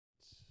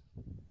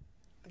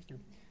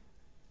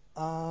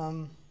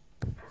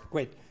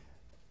Great.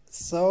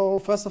 So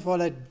first of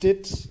all, I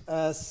did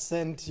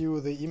send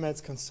you the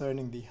emails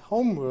concerning the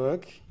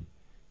homework.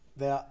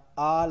 There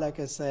are, like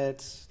I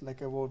said,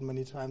 like I wrote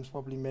many times,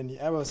 probably many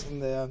errors in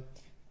there.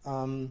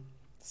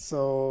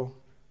 So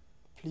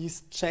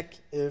please check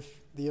if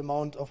the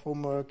amount of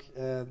homework,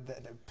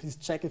 please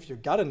check if you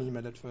got an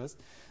email at first.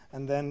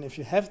 And then if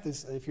you have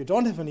this, if you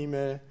don't have an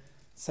email,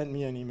 send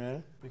me an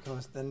email,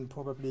 because then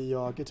probably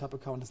your GitHub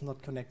account is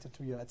not connected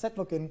to your AZ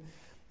login.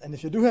 And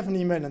if you do have an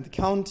email and the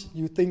count,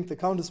 you think the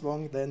count is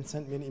wrong, then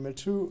send me an email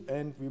too,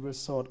 and we will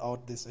sort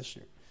out this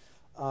issue.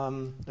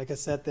 Like I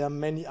said, there are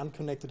many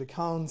unconnected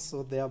accounts,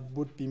 so there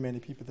would be many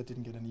people that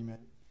didn't get an email.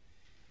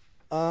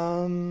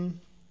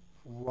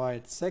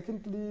 Right,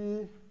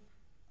 secondly,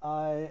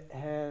 I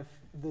have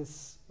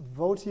this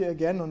vote here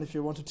again on if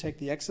you want to take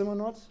the exam or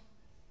not.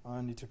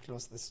 I need to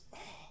close this.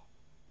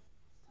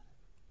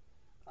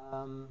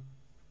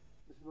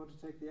 If you want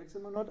to take the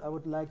exam or not, I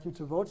would like you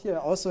to vote here. I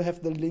also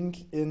have the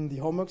link in the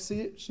homework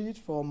sheet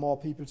for more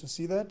people to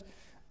see that,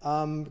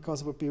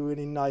 because it would be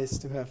really nice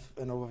to have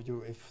an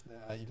overview if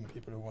there are even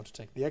people who want to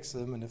take the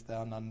exam, and if there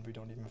are none, we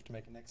don't even have to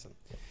make an exam.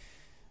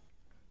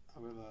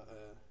 However,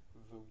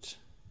 vote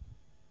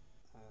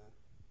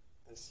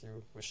as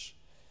you wish.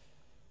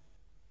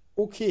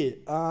 Okay,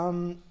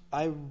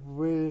 I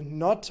will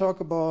not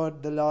talk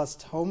about the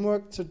last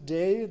homework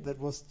today that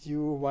was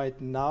due right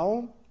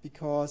now,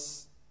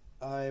 because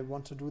I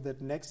want to do that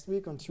next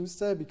week on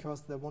Tuesday,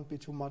 because there won't be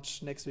too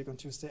much next week on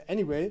Tuesday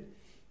anyway.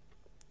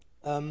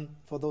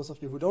 For those of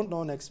you who don't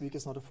know, next week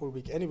is not a full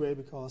week anyway,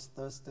 because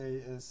Thursday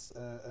is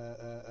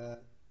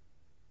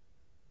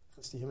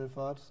Christi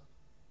Himmelfahrt.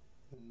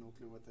 No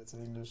clue what that's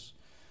in English.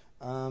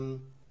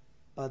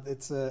 But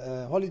it's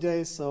a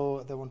holiday,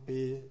 so there won't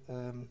be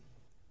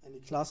any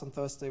class on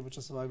Thursday, which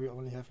is why we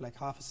only have like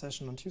half a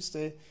session on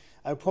Tuesday.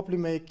 I'll probably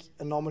make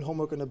a normal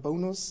homework and a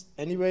bonus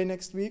anyway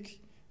next week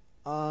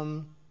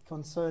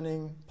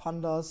concerning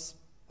Pandas,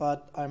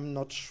 but I'm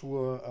not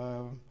sure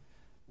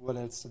what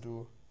else to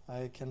do.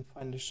 I can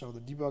finally show the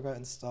debugger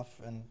and stuff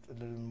and a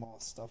little more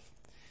stuff.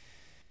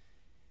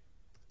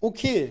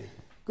 Okay,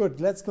 good.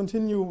 Let's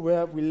continue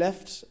where we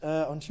left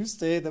on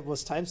Tuesday. That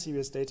was time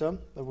series data.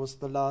 That was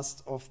the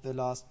last of the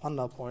last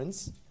Panda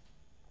points.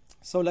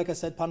 So like I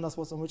said, Pandas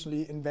was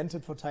originally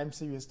invented for time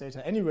series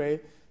data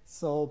anyway,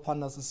 so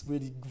Pandas is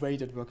really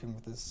great at working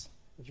with this.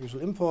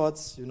 Usual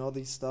imports, you know,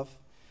 these stuff.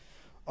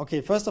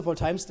 Okay, first of all,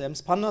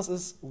 timestamps. Pandas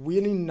is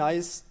really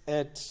nice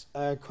at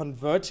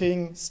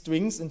converting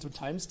strings into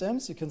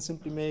timestamps. You can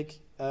simply make,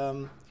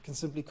 you can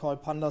simply call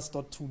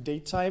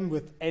pandas.toDateTime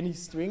with any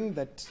string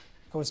that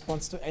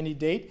corresponds to any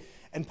date,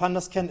 and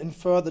Pandas can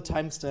infer the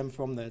timestamp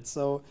from that.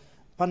 So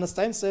Pandas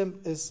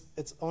timestamp is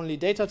its only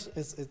data,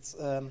 it's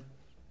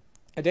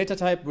a data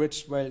type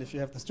which, well, if you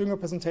have the string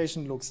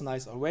representation, looks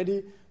nice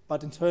already,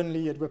 but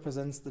internally it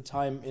represents the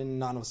time in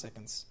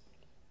nanoseconds.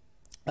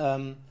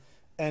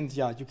 And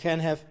yeah, you can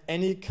have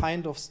any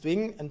kind of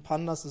string, and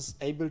Pandas is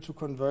able to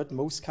convert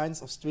most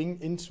kinds of string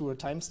into a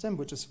timestamp,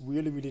 which is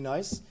really, really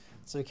nice.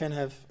 So you can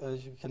have,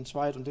 you can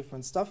try it on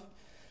different stuff.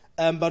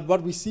 But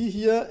what we see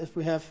here, if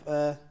we have,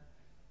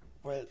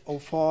 well,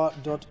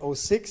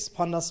 04.06,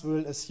 Pandas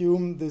will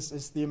assume this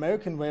is the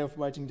American way of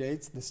writing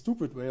dates, the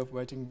stupid way of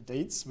writing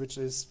dates, which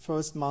is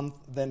first month,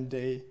 then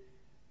day,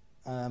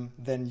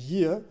 then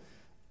year.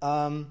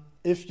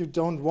 If you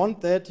don't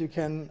want that, you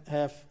can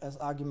have as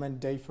argument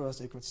day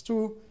first equals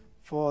 2.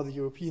 For the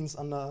Europeans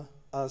under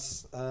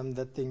us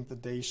that think the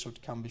day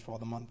should come before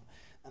the month,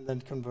 and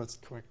then converts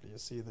it correctly. You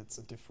see that's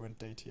a different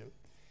date here.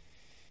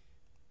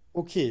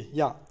 Okay,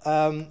 yeah.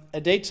 A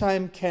date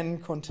time can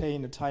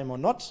contain a time or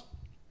not.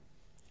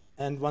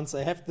 And once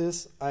I have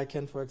this, I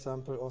can, for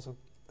example, also,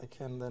 I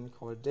can then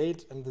call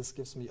date, and this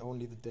gives me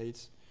only the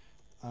date.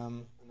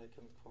 And I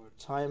can call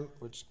time,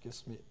 which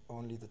gives me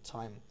only the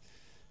time.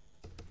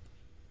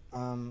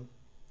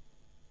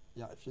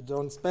 Yeah, if you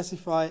don't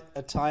specify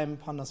a time,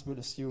 Pandas will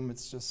assume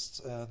it's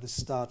just the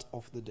start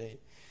of the day.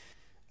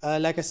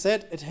 Like I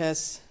said, it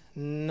has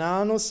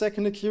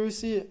nanosecond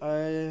accuracy.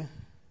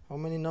 How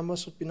many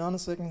numbers should be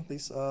nanosecond?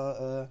 These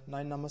are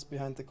 9 numbers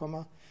behind the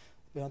comma,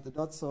 behind the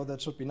dot, so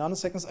that should be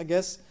nanoseconds, I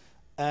guess.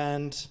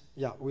 And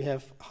yeah, we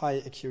have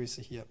high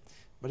accuracy here.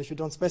 But if you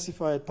don't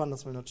specify it,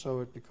 Pandas will not show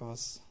it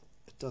because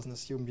it doesn't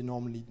assume you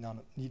normally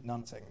need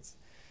nanoseconds.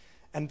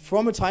 And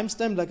from a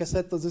timestamp, like I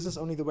said, this is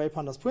only the way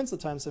Pandas prints the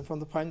timestamp. From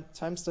the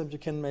timestamp, you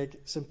can make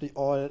simply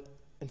all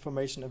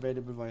information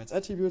available via its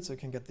attributes. So you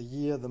can get the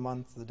year, the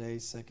month, the day,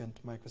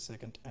 second,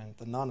 microsecond, and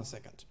the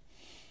nanosecond.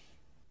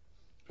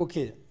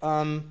 Okay,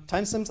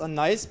 timestamps are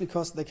nice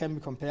because they can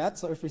be compared.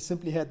 So if we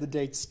simply had the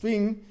date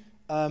string,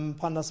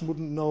 Pandas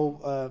wouldn't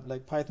know,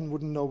 like Python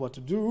wouldn't know what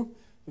to do,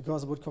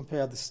 because it would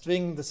compare the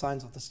string, the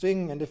signs of the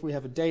string. And if we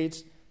have a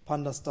date,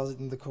 Pandas does it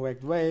in the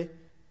correct way.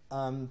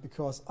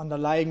 Because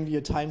underlyingly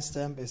a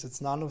timestamp is its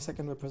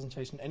nanosecond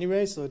representation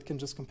anyway, so it can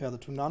just compare the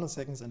 2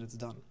 nanoseconds and it's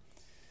done.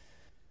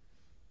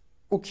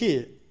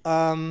 Okay,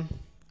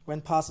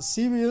 when pass a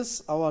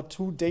series, our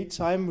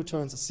toDateTime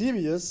returns a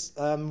series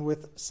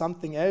with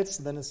something else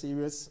than a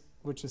series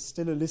which is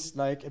still a list,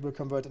 like it will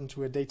convert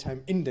into a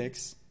datetime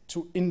index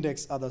to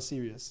index other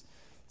series.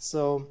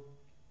 So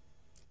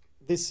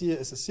this here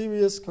is a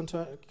series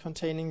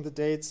containing the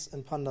dates,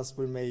 and Pandas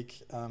will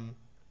make,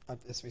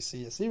 as we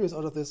see, a series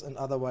out of this, and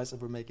otherwise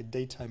it will make a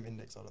datetime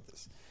index out of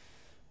this.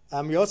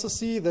 We also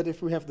see that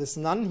if we have this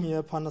none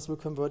here, Pandas will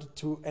convert it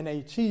to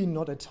NAT,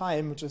 not a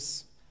time,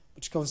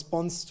 which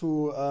corresponds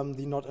to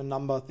the not a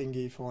number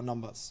thingy for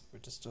numbers,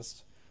 which is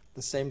just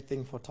the same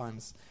thing for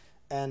times.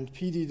 And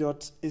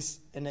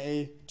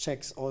pd.isNA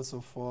checks also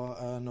for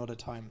not a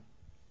time.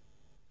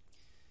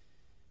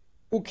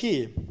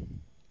 Okay,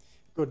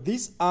 good.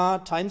 These are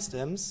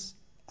timestamps.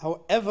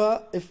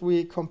 However, if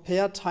we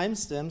compare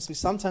timestamps, we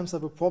sometimes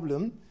have a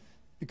problem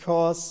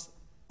because,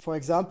 for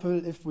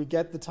example, if we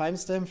get the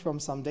timestamp from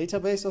some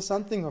database or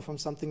something, or from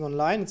something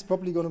online, it's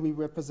probably going to be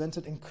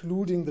represented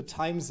including the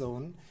time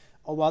zone,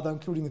 or rather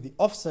including the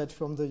offset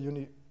from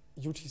the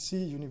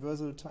UTC,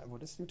 Universal Time.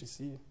 What is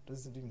UTC? What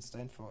does it even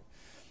stand for?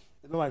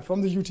 Never mind,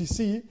 from the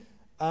UTC,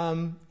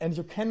 and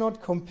you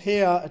cannot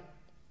compare an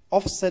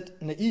offset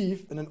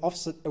naive and an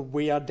offset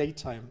aware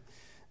datetime.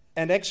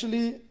 And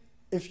actually,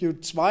 if you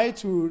try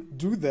to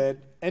do that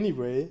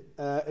anyway,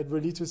 it will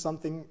lead to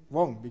something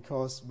wrong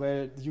because,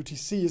 well, the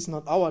UTC is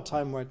not our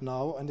time right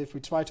now, and if we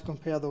try to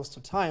compare those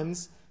two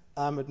times,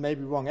 it may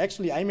be wrong.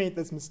 Actually, I made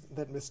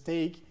that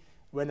mistake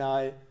when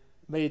I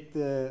made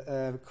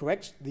the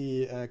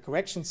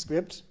correction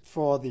script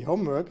for the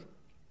homework,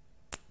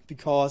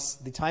 because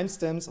the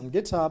timestamps on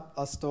GitHub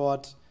are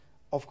stored,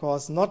 of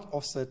course, not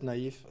offset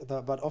naive,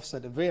 but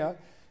offset aware.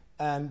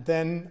 And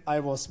then I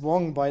was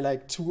wrong by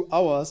like 2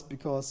 hours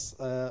because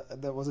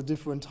there was a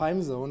different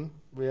time zone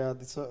where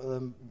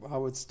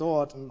how it's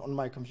stored on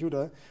my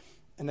computer,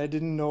 and I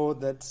didn't know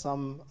that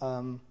some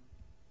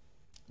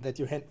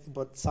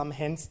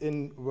hands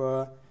in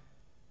were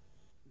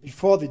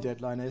before the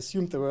deadline. I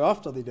assumed they were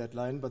after the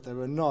deadline, but they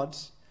were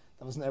not.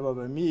 That was an error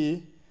by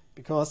me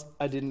because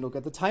I didn't look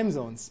at the time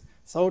zones.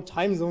 So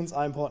time zones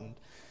are important.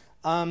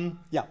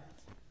 Yeah.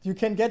 You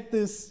can get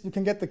this. You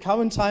can get the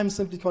current time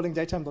simply calling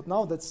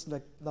datetime.now. That's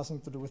like nothing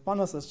to do with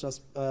Pandas. That's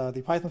just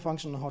the Python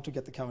function on how to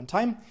get the current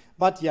time.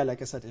 But yeah, like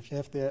I said, if you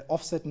have the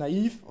offset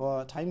naive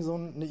or time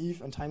zone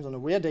naive and time zone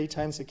aware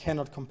datetimes, you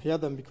cannot compare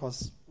them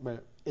because, well,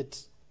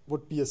 it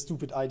would be a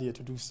stupid idea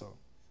to do so,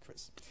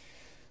 Chris.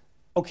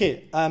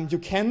 Okay, you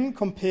can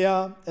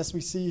compare, as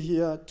we see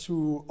here,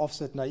 to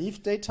offset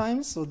naive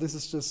datetimes. So this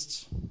is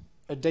just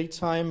a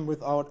datetime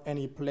without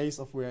any place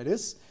of where it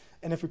is.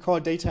 And if we call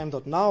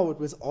datetime.now, it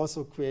will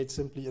also create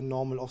simply a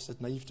normal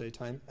offset naive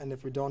datetime. And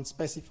if we don't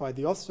specify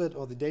the offset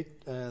or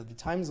the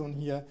time zone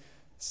here,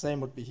 same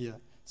would be here.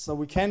 So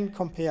we can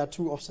compare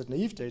two offset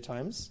naive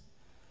datetimes.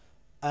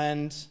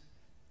 And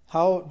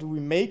how do we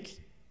make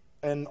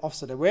an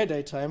offset aware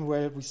datetime?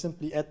 Well, we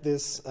simply add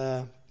this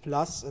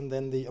plus and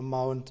then the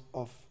amount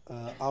of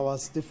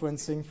hours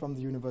differencing from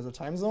the universal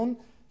time zone,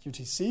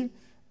 UTC.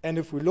 And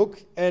if we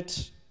look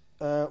at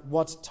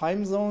what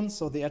time zone,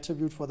 so the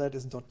attribute for that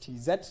is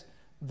 .tz,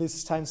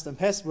 this timestamp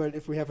has, well,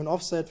 if we have an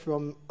offset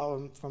from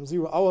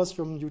 0 hours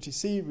from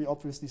UTC, we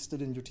obviously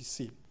still in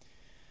UTC.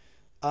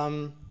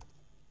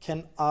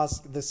 Can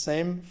ask the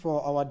same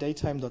for our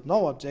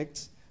datetime.now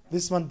object.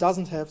 This one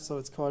doesn't have, so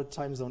it's called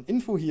time zone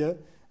info here,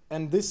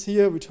 and this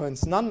here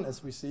returns none,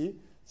 as we see,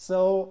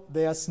 so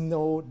there's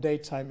no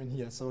datetime in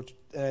here, so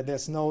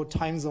there's no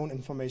time zone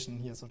information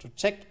here. So to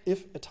check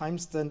if a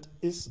timestamp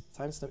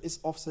is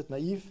offset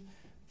naive,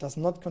 does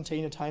not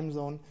contain a time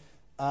zone,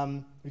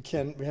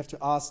 we have to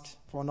ask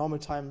for a normal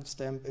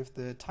timestamp if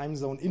the time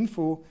zone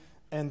info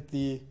and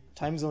the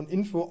time zone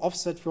info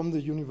offset from the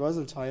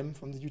universal time,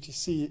 from the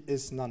UTC,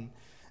 is none.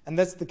 And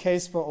that's the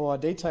case for our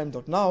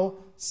datetime.now,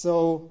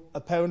 so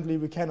apparently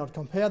we cannot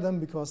compare them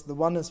because the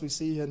one, as we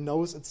see here,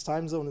 knows its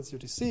time zone, its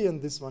UTC,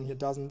 and this one here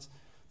doesn't,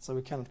 so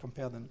we cannot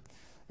compare them.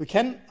 We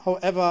can,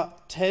 however,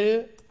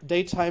 tell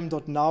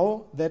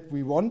datetime.now that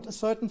we want a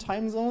certain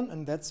time zone,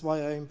 and that's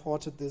why I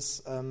imported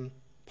this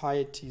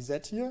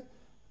pytz here,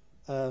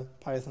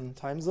 Python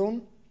time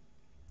zone.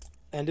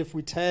 And if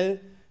we tell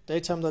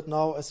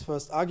datetime.now as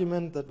first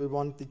argument that we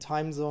want the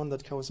time zone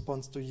that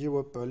corresponds to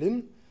Europe,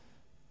 Berlin,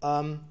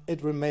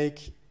 it will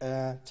make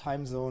a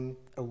time zone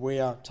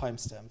aware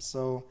timestamp.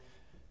 So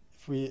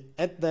if we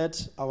add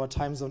that, our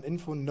time zone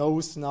info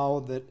knows now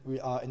that we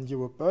are in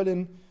Europe,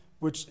 Berlin,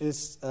 which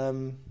is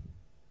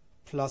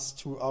plus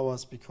 2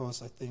 hours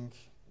because I think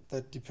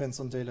that depends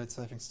on daylight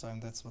savings time.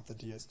 That's what the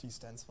DST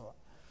stands for.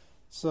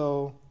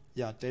 So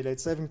yeah, daylight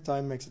saving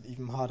time makes it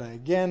even harder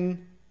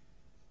again.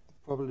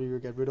 Probably we'll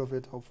get rid of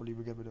it. Hopefully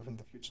we'll get rid of it in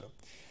the future.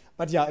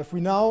 But yeah, if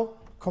we now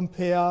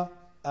compare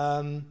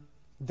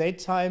date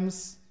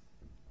times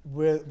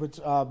which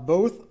are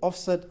both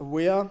offset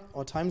aware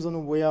or time zone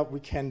aware, we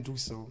can do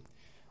so.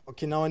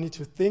 Okay, now I need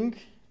to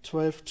think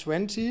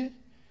 12:20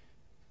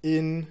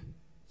 in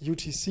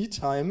UTC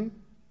time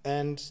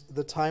and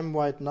the time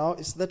right now.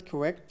 Is that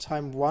correct?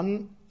 Time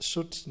 1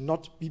 should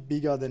not be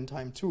bigger than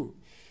time 2.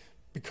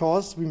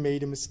 Because we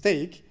made a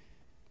mistake,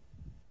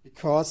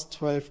 because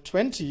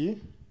 12:20,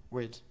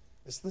 wait,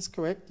 is this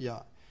correct?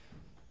 Yeah.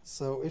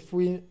 So if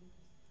we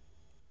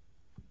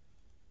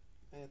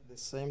add the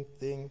same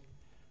thing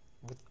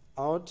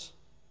without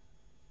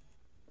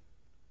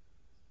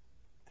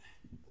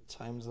the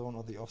time zone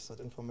or the offset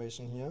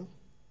information here,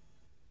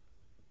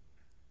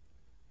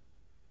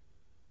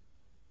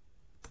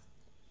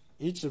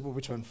 each it would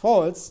return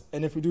false,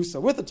 and if we do so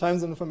with the time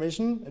zone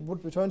information, it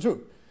would return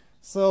true.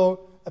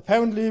 So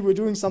apparently we're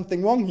doing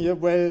something wrong here.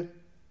 Well,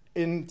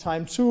 in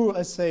time 2,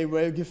 I say,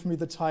 well, give me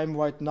the time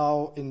right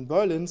now in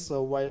Berlin,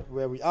 so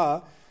where we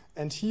are.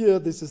 And here,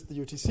 this is the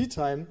UTC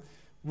time,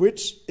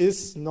 which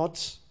is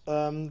not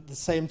the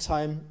same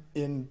time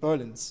in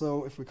Berlin.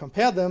 So if we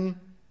compare them,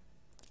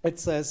 it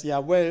says, yeah,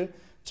 well,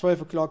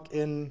 12 o'clock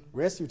in,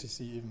 where's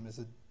UTC even? Is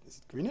it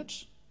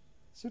Greenwich?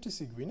 Is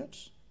UTC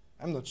Greenwich?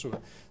 I'm not sure.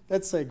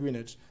 Let's say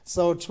Greenwich.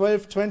 So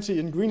 12:20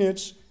 in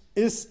Greenwich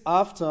is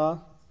after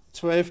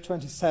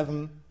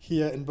 12:27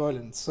 here in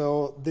Berlin.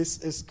 So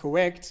this is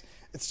correct.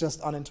 It's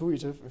just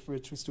unintuitive if we're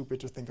too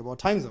stupid to think about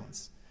time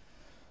zones.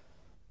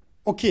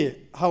 Okay,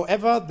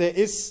 however, there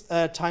is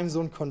a time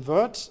zone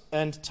convert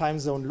and time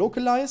zone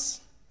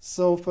localize.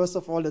 So first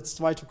of all, let's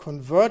try to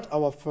convert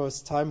our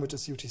first time, which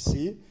is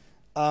UTC.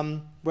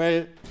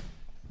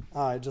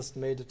 I just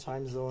made a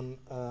time zone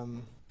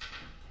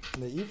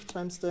naive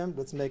timestamp.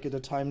 Let's make it a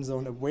time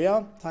zone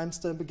aware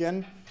timestamp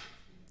again.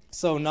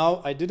 So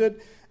now I did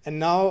it. And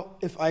now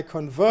if I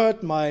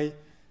convert my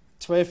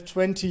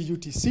 12:20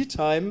 UTC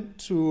time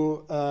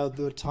to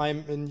the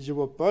time in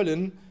Europe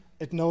Berlin,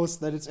 it knows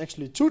that it's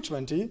actually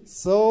 2:20.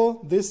 So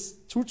this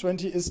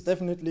 2:20 is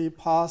definitely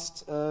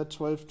past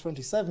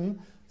 12:27.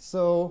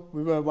 So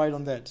we were right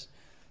on that.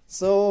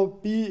 So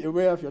be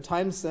aware of your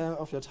time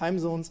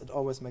zones. It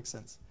always makes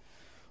sense.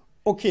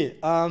 Okay,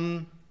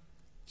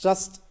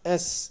 just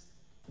as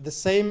the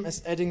same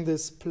as adding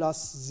this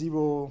plus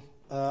 0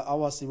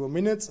 hours, 0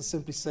 minutes, is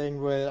simply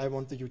saying, well, I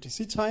want the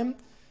UTC time.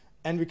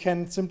 And we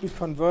can simply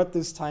convert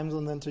this time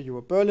zone then to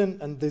Europe Berlin,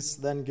 and this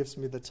then gives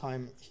me the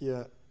time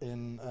here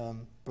in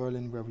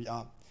Berlin where we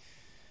are.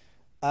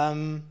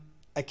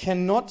 I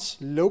cannot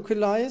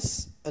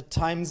localize a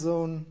time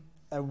zone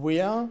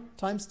aware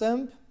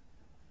timestamp.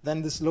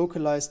 Then this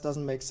localize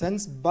doesn't make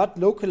sense, but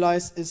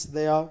localize is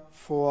there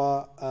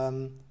for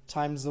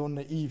time zone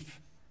naive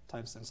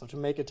timestamp. So to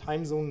make a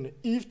time zone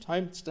naive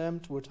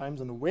timestamp to a time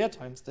zone aware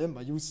timestamp,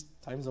 I use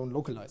time zone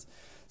localize.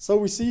 So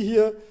we see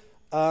here,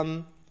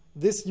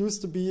 this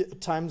used to be a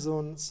time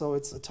zone, so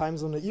it's a time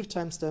zone naive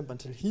timestamp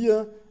until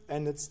here,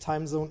 and it's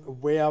time zone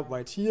aware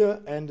right here,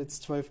 and it's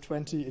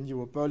 12:20 in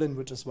Europe Berlin,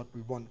 which is what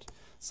we want.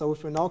 So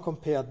if we now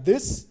compare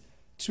this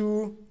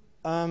to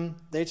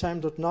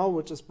daytime.now,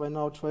 which is by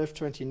now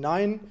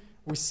 12:29,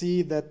 we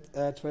see that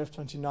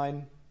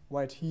 12:29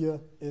 right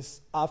here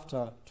is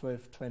after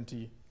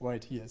 12:20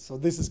 right here. So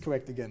this is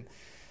correct again.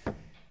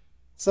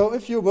 So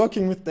if you're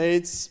working with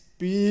dates,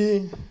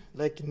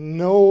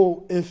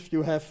 know if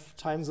you have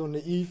time zone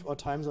naive or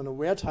time zone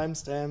aware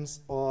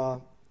timestamps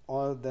or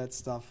all that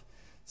stuff.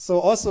 So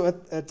also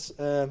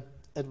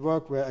at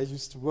work where I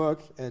used to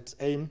work at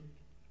AIM,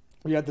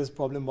 we had this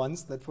problem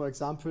once that, for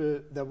example,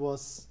 there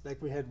was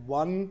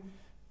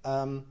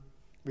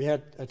we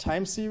had a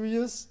time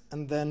series,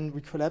 and then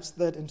we collapsed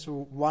that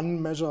into one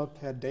measure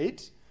per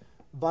date.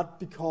 But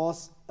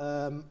because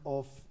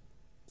of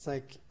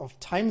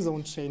time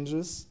zone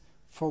changes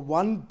for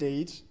one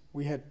date,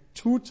 we had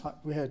two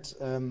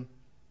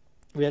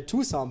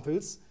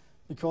samples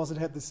because it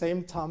had the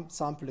same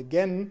sample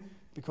again,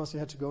 because you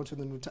had to go to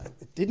the new time.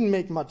 It didn't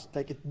make much,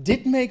 it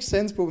did make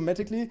sense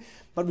programmatically,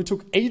 but we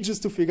took ages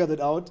to figure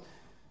that out.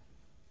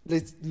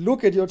 Let's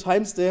look at your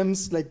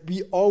timestamps,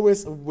 be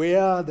always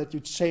aware that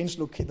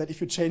that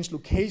if you change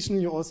location,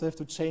 you also have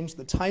to change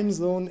the time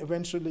zone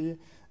eventually,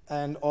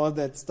 and all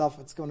that stuff.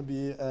 It's going to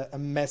be a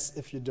mess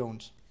if you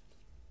don't.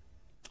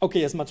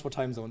 Okay, as much for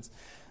time zones.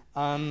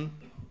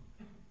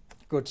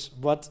 Good,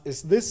 what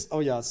is this? Oh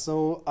yeah,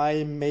 so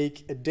I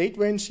make a date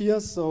range here.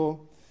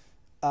 So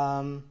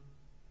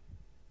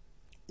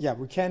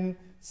we can,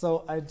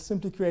 so I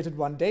simply created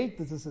one date.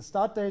 This is a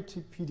start date,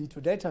 PD to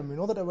daytime, we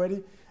know that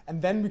already.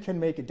 And then we can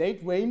make a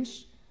date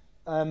range,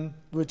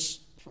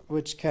 which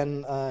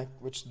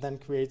then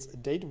creates a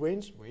date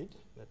range. Wait,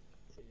 let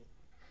me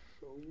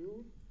show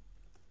you.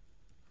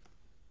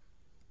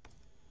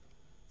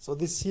 So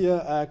this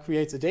here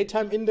creates a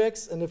datetime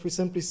index, and if we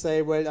simply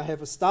say, well, I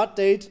have a start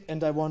date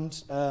and I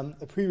want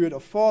a period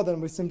of 4,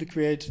 then we simply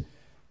create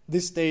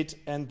this date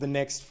and the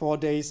next 4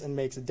 days and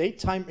makes a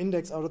datetime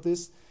index out of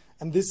this.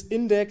 And this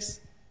index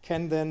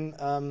can then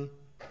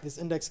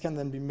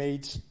be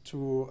made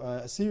to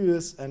a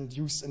series and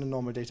used in a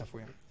normal data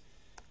frame.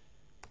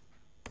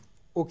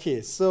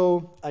 Okay,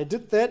 so I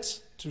did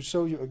that to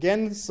show you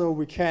again. So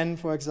we can,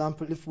 for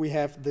example, if we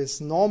have this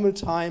normal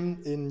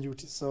time in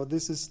UTC, so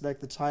this is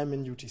the time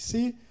in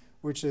UTC,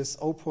 which is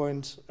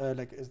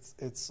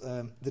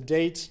the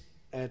date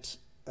at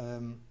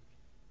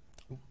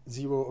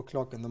 0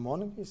 o'clock in the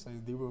morning. We say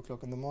 0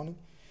 o'clock in the morning.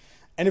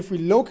 And if we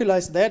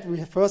localize that, we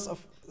have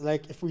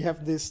if we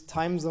have this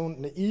time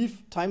zone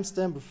naive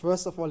timestamp, we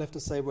first of all have to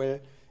say, well,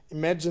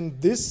 imagine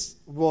this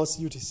was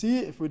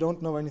UTC. If we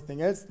don't know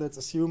anything else, let's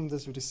assume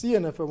this UTC.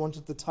 And if I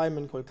wanted the time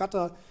in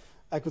Kolkata,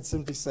 I could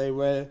simply say,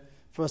 well,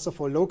 first of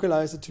all,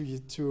 localize it to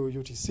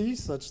UTC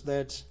such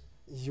that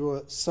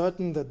you're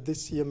certain that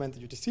this here meant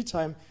the UTC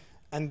time.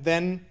 And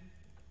then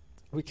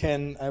we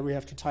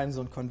have to time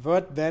zone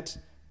convert that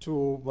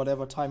to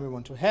whatever time we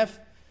want to have.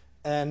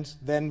 And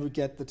then we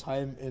get the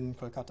time in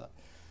Kolkata.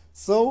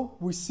 So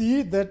we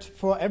see that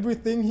for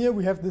everything here,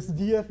 we have this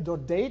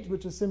df.date,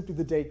 which is simply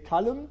the date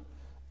column.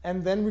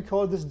 And then we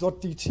call this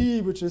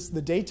 .dt, which is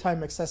the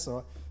datetime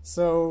accessor.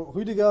 So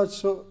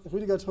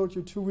Rüdiger told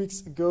you 2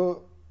 weeks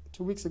ago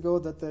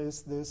that there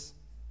is this,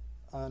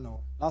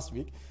 last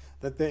week,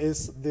 that there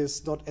is this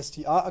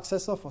 .str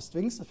accessor for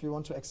strings if you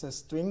want to access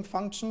string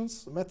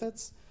functions,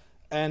 methods,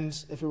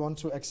 and if you want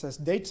to access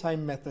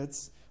datetime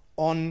methods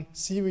on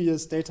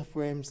serious data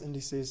frames,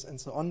 indices, and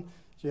so on,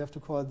 you have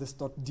to call this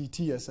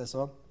 .dt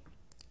accessor,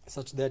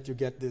 such that you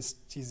get this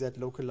tz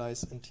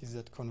localize and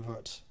tz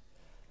convert.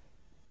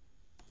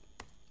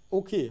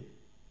 Okay.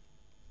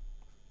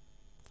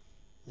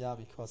 Yeah,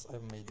 because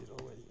I've made it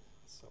already.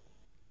 So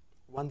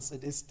once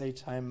it is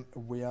datetime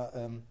aware,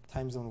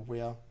 time zone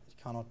aware, it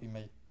cannot be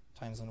made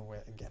time zone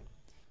aware again.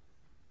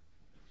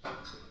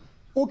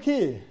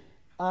 Okay.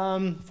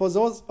 For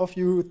those of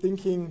you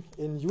thinking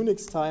in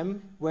Unix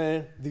time,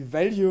 well, the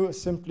value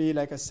is simply,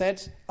 like I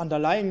said,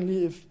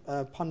 underlyingly, if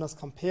Pandas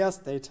compares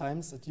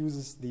datetimes, it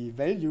uses the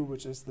value,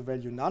 which is the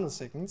value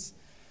nanoseconds.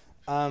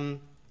 And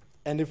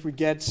if we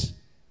get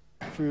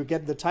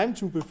the time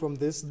tuple from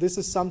this, this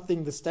is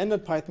something the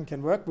standard Python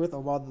can work with,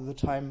 or rather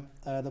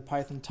the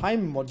Python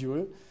time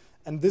module.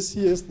 And this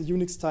here is the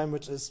Unix time,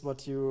 which is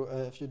what you,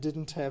 if you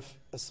didn't have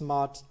a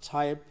smart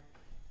type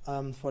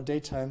for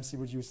datetimes, you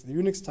would use the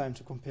Unix time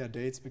to compare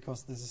dates,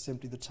 because this is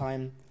simply the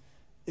time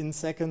in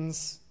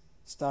seconds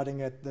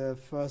starting at the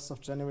 1st of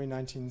January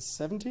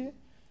 1970,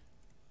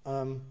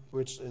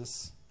 which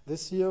is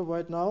this year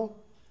right now.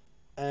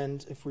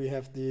 And if we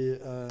have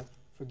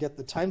if we get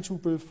the time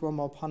tuple from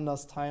our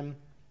Pandas time,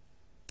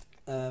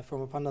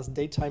 from a Pandas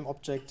datetime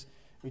object,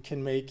 we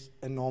can make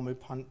a normal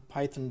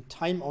Python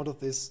time out of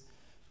this,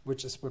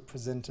 which is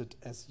represented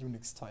as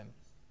Unix time.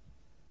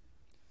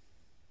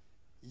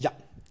 Yeah.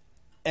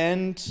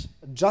 And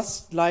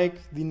just like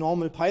the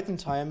normal Python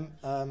time,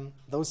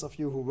 those of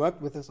you who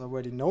work with us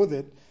already know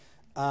that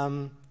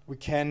we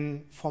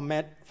can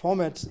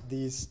format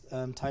these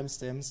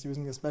timestamps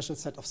using a special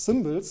set of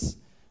symbols.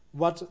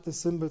 What the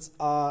symbols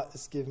are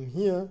is given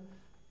here.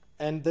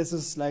 And this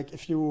is like,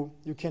 if you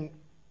can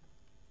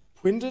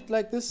print it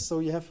like this.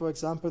 So you have, for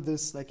example,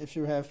 this, like if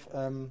you have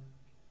a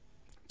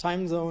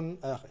timestamp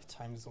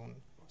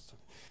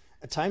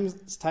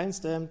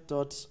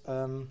dot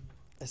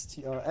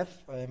strf.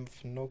 I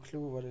have no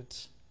clue what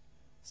it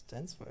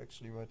stands for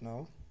actually right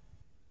now.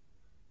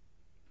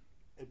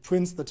 It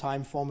prints the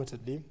time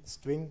formatedly,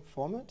 string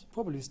format,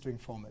 probably string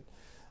format.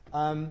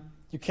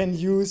 You can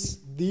use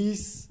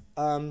these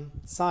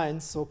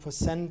signs, so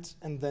percent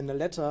and then a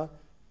letter,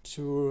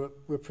 to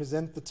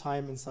represent the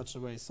time in such a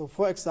way. So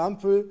for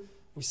example,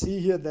 we see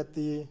here that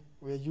we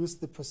use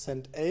the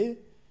 %a,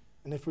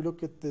 and if we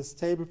look at this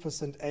table,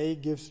 %a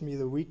gives me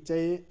the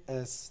weekday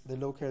as the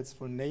locale's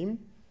full name.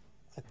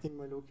 I think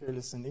my locale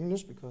is in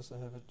English because I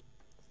have it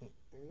in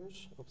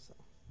English. Oops.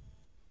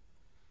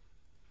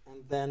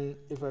 And then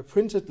if I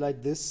print it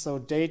like this, so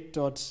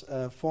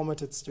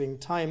date.formatted string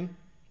time,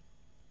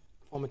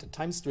 formatted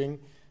time string,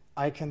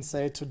 I can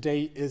say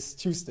today is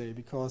Tuesday,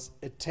 because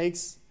it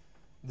takes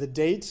the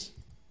date,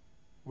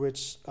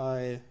 which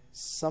I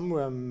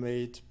somewhere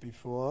made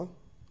before,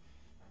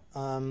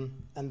 and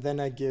then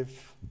I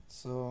give,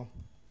 so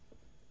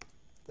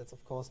that's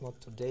of course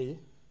not today,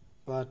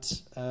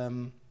 but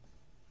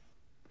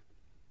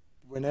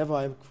whenever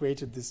I've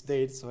created this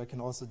date, so I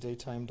can also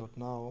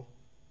datetime.now.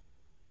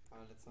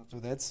 Let's not do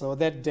that. So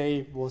that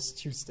day was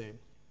Tuesday.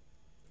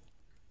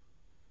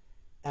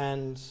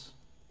 And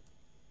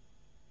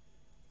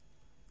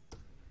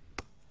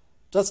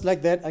just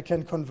like that, I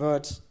can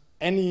convert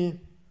any,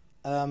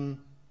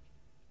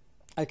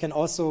 I can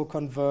also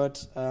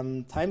convert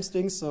time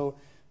strings. So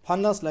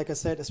Pandas, like I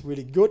said, is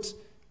really good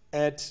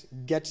at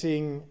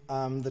getting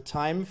the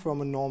time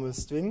from a normal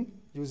string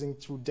using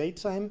true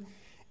datetime.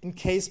 In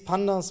case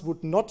Pandas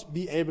would not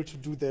be able to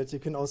do that, you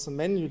can also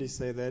manually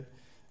say that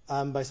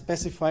by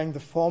specifying the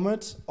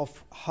format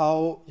of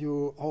how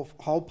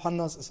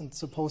Pandas isn't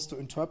supposed to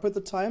interpret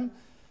the time.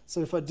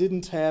 So if I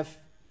didn't have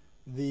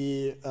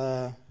the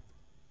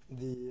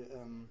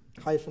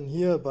hyphen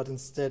here, but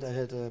instead I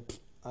had a,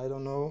 I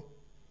don't know,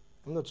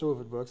 I'm not sure if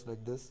it works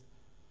like this.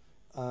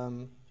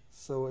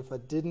 So if I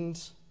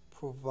didn't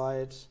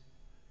provide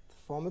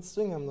format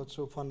string, I'm not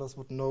sure Pandas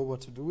would know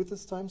what to do with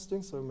this time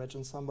string. So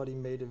imagine somebody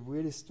made a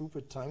really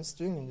stupid time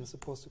string and you're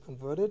supposed to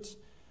convert it.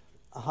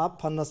 Aha,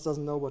 Pandas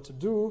doesn't know what to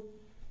do.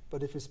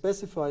 But if you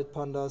specified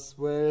Pandas,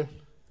 well,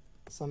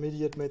 some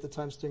idiot made the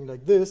time string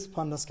like this,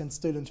 Pandas can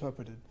still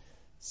interpret it.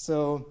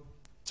 So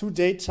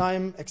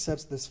toDateTime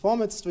accepts this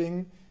format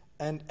string,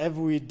 and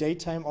every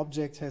datetime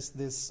object has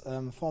this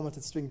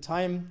formatted string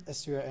time,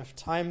 strf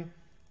time,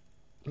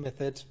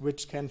 method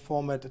which can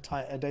format a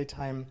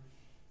datetime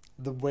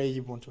the way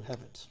you want to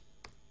have it.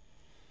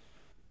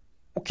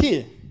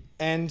 Okay,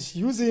 and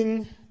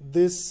using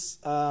this,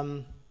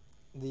 the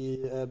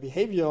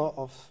behavior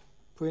of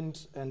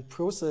print and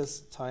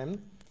process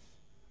time,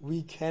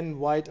 we can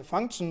write a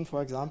function,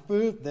 for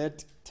example,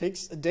 that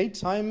takes a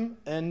datetime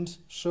and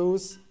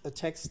shows a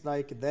text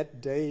like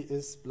that day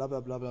is blah, blah,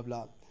 blah, blah,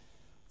 blah.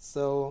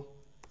 So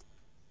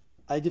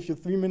I give you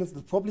 3 minutes.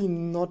 There's probably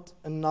not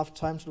enough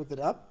time to look it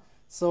up.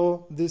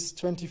 So this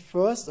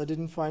 21st, I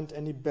didn't find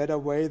any better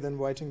way than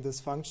writing this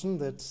function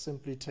that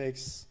simply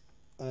takes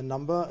a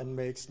number and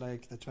makes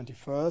like the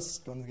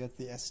 21st, gonna get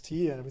the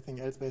ST, and everything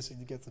else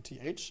basically gets the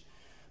TH.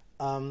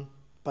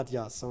 But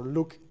yeah, so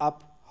look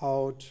up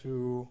how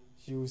to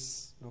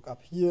look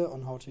up here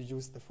on how to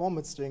use the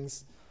format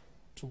strings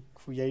to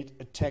create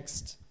a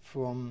text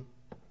from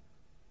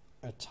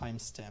a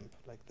timestamp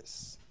like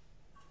this.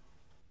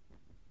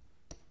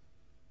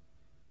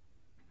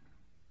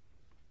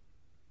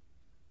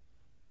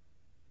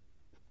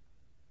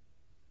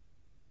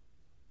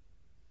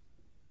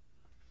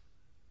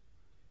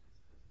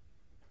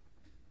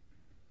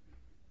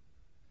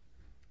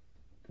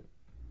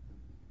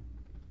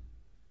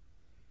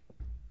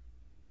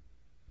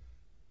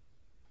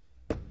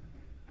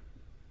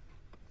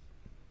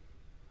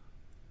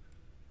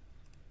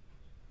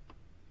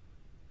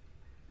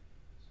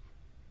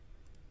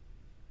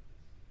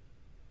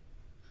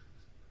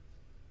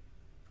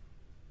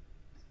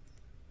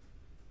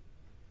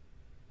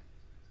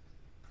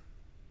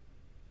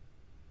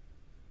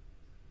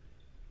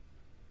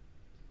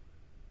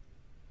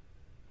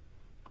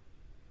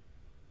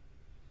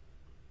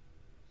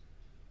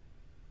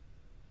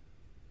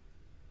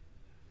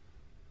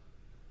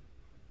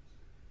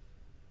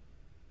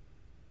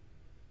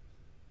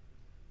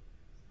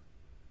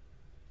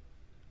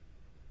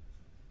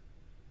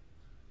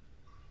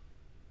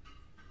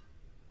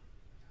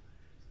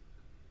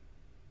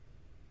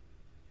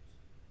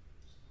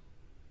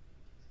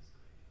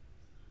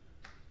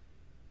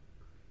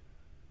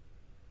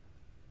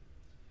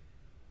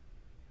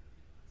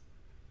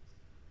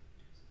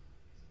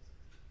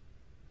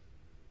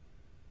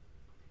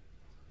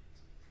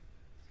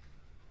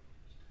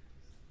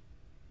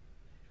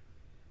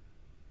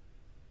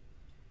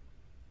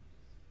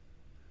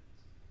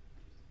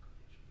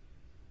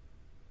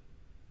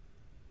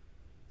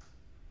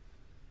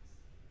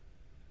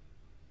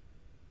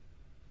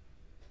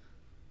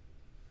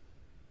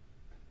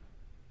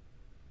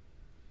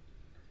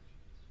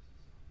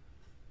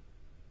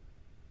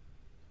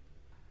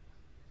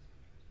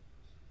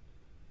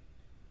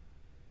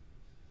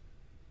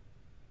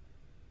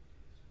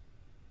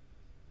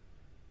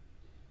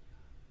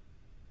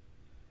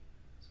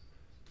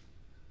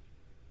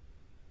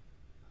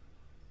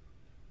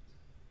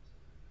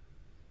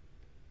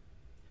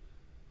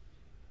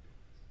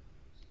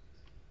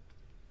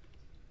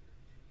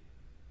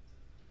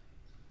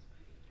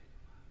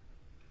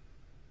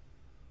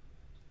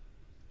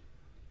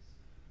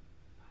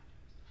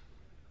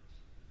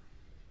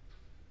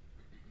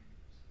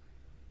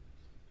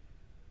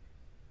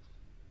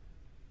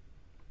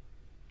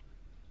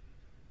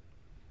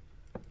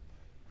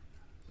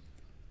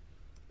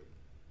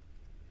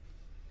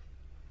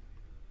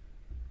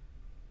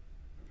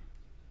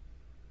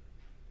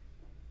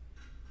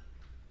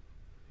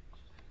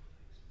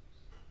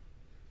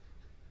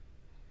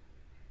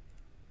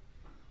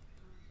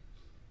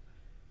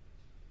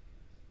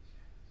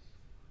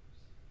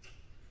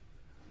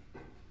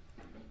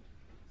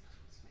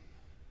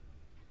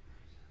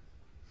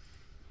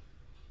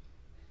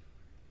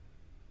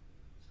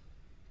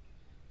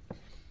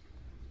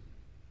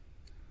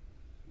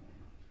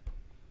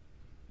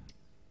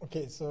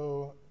 Okay,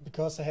 so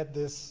because I had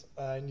this,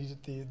 I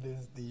needed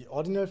the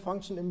ordinal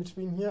function in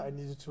between here. I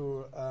needed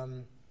to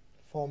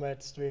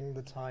format string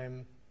the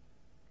time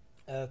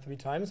 3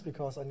 times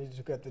because I needed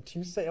to get the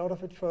Tuesday out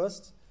of it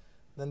first,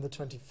 then the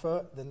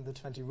 21st, then the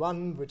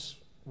 21,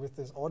 which with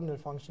this ordinal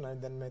function I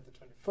then made the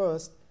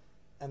 21st,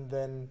 and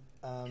then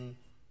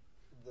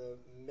the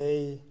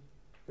May,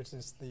 which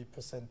is the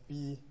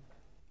 %B,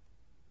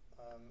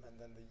 and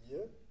then the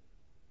year.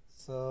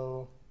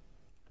 So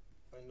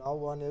if I now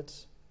run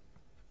it,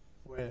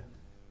 well,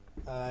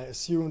 I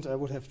assumed I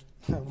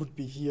would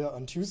be here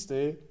on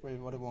Tuesday. Well,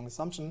 what a wrong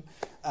assumption.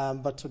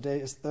 But today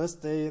is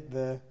Thursday,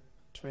 the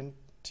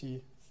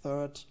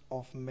 23rd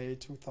of May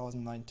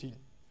 2019.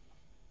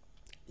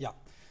 Yeah.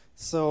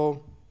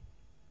 So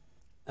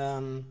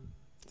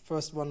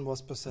first one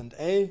was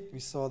 %A. We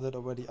saw that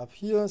already up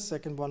here.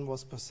 Second one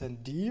was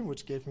 %D,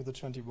 which gave me the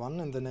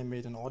 21, and then I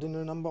made an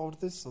ordinal number out of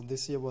this. So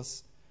this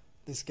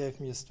gave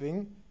me a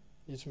string.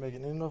 Need to make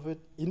an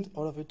int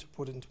out of it to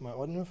put it into my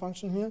ordinal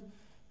function here.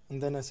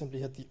 And then I simply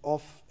had the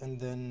off, and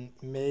then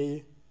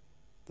May,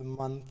 the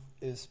month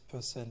is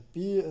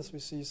 %B, as we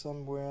see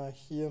somewhere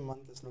here.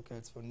 Month is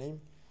locales for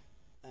name.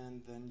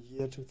 And then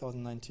year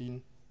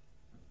 2019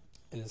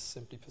 is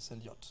simply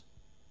 %Y,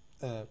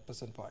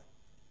 %Y.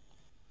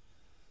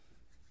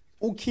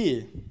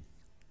 Okay.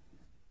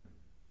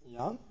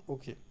 Yeah,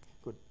 okay,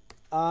 good.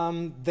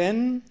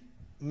 Then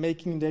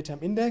making a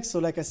datetime index. So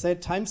like I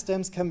said,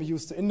 timestamps can be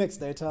used to index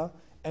data.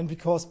 And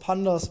because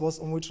Pandas was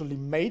originally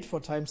made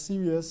for time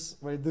series,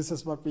 well, this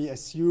is what we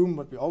assume,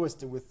 what we always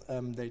do with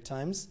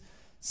datetimes.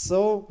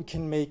 So we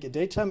can make a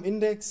datetime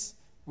index,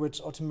 which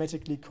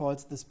automatically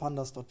calls this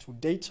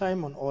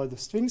pandas.toDatetime on all the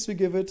strings we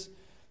give it.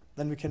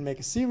 Then we can make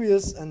a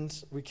series,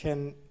 and we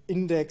can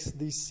index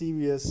these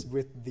series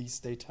with these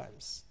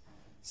datetimes.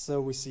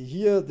 So we see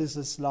here, this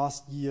is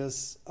last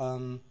year's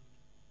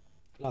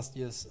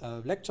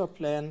lecture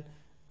plan,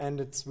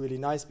 and it's really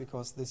nice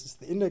because this is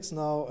the index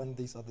now, and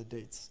these are the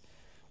dates.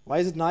 Why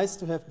is it nice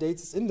to have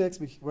dates as index?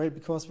 Well,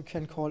 because we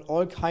can call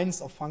all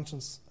kinds of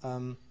functions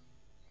on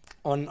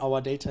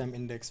our datetime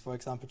index, for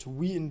example, to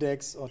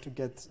reindex or to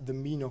get the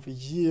mean of a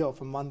year, of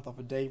a month, of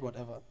a day,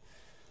 whatever.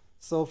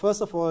 So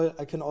first of all,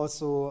 I can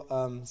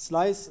also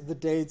slice the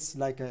dates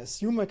like I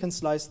assume I can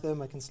slice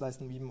them. I can slice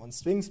them even on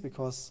strings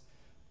because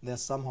they're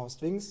somehow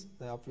strings.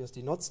 They're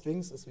obviously not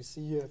strings, as we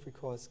see here. If we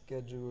call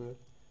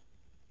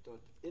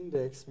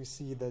schedule.index, we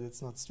see that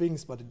it's not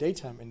strings, but a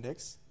datetime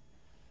index.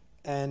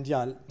 And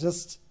yeah,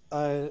 just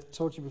I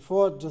told you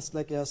before, just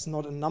like there's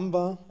not a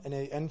number,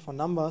 NaN for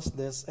numbers,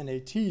 there's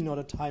NaT, not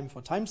a time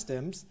for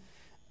timestamps.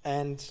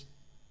 And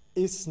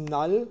is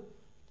null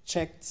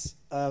checks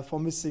for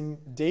missing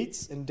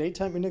dates in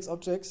datetime index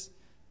objects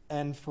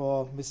and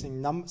for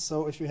missing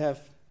so if you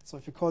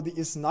call the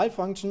is null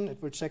function, it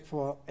will check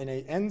for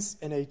NaNs,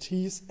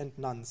 NaTs, and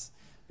nuns,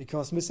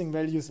 because missing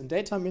values in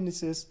datetime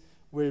indices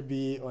will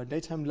be, or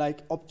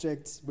datetime-like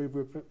objects will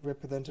be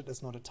represented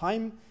as not a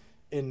time.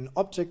 In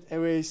object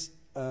arrays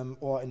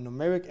or in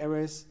numeric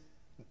arrays,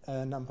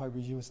 NumPy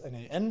we use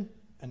NaN,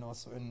 and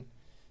also in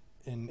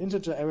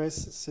integer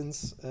arrays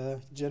since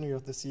January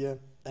of this year,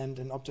 and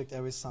in object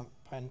arrays,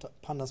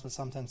 Pandas will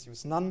sometimes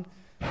use none.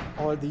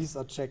 All these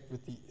are checked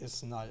with the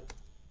is null.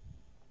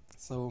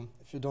 So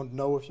if you don't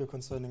know if you're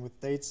concerning with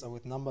dates or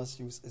with numbers,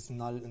 use is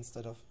null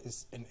instead of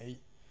is na.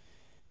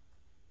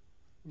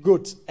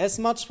 Good. As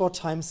much for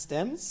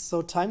timestamps.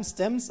 So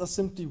timestamps are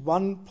simply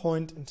one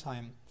point in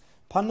time.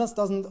 Pandas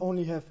doesn't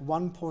only have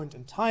one point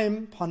in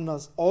time.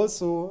 Pandas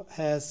also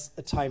has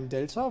a time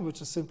delta,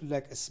 which is simply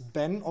like a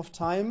span of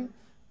time,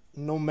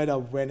 no matter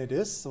when it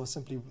is. So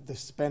simply the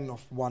span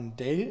of one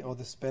day, or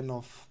the span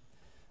of,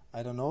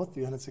 I don't know,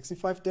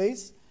 365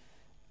 days.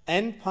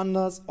 And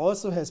Pandas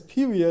also has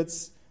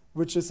periods,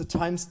 which is a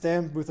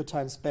timestamp with a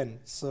time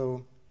span.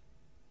 So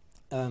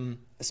a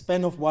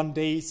span of one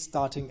day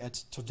starting at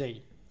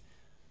today.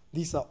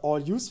 These are all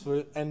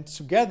useful, and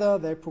together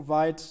they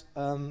provide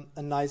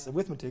a nice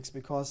arithmetics,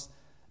 because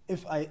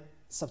if I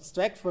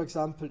subtract, for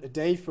example, a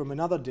day from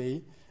another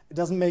day, it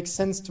doesn't make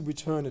sense to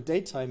return a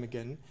datetime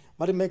again,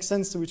 but it makes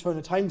sense to return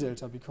a time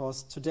delta,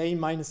 because today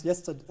minus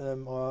yesterday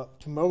or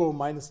tomorrow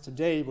minus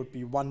today would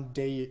be 1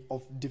 day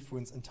of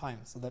difference in time.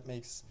 So that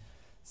makes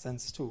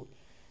sense too.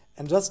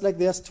 And just like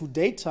there's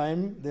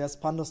toDatetime, there's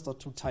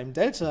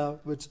pandas.toTimeDelta,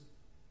 which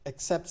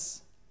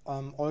accepts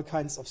all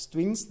kinds of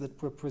strings that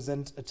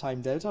represent a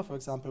time delta, for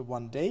example,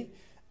 1 day,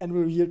 and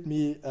will yield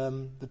me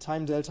the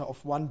time delta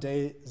of 1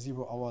 day,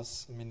 0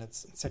 hours,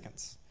 minutes, and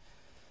seconds.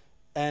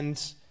 And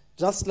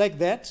just like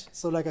that,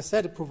 so like I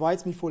said, it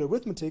provides me full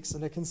arithmetics,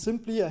 and I can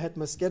simply, I had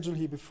my schedule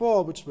here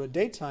before, which were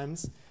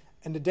datetimes,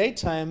 and the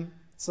datetime,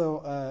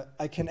 so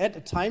I can add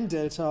a time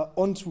delta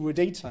onto a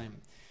datetime.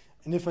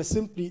 And if I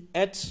simply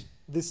add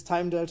this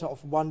time delta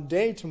of 1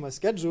 day to my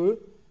schedule,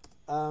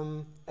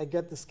 I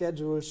get the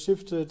schedule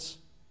shifted.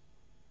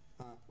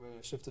 Well,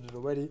 I shifted it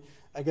already.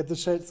 I get the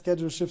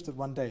schedule shifted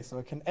 1 day. So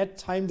I can add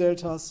time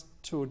deltas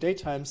to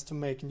datetimes to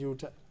make new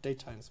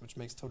datetimes, which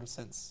makes total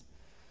sense.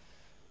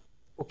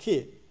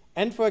 Okay.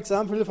 And for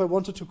example, if I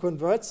wanted to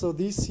convert, so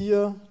these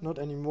here, not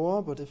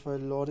anymore, but if I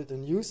load it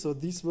in use, so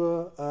these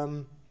were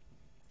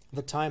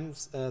the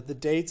times, the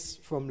dates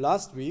from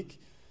last week.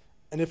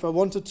 And if I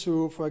wanted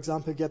to, for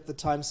example, get the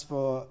times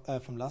for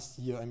from last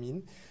year, I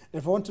mean,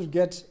 if I want to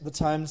get the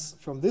times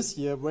from this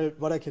year, well,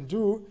 what I can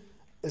do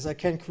is I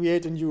can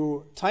create a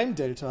new time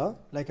delta.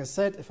 Like I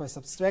said, if I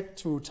subtract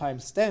two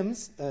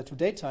timestamps, two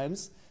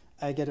datetimes,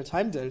 I get a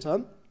time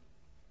delta,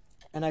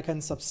 and I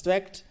can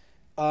subtract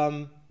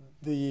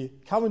the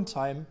current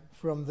time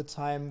from the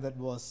time that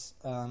was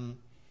from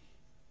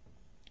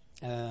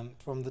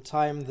the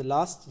time the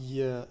last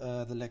year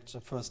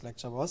the first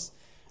lecture was.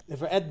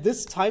 If I add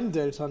this time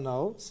delta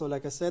now, so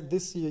like I said,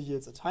 this year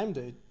yields a time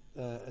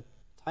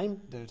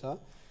delta,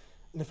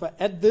 and if I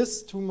add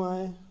this to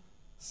my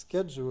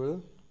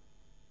schedule,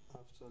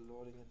 after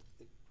loading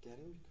it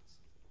again, because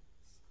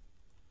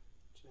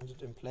change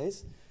it in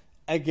place,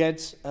 I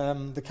get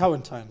the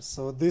current times.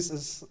 So this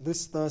is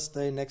this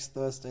Thursday, next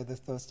Thursday, the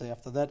Thursday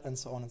after that, and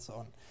so on and so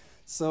on.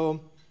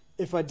 So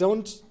if I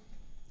don't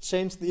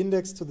change the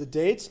index to the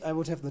date, I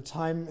would have the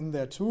time in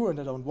there too, and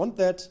I don't want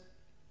that.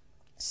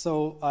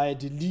 So I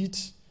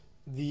delete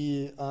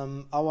the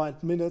hour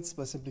and minutes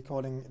by simply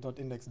calling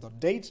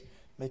 .index.date,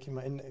 making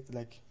my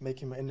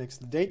index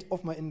the date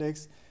of my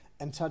index,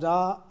 and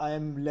tada,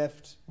 I'm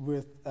left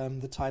with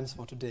the times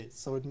for today.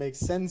 So it makes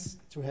sense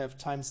to have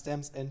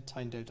timestamps and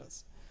time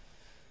deltas.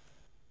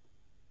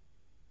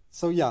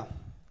 So yeah,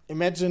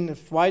 imagine if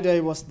Friday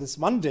was this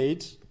one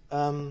date,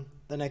 then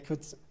I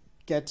could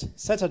get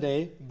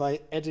Saturday by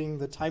adding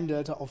the time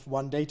delta of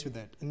one day to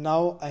that. And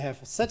now I have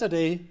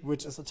Saturday,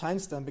 which is a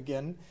timestamp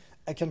again.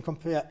 I can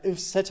compare if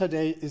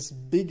Saturday is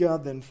bigger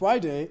than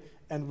Friday,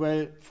 and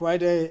well,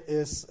 Friday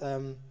is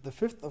the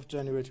 5th of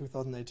January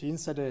 2018,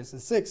 Saturday is the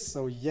 6th,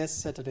 so yes,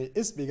 Saturday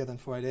is bigger than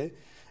Friday.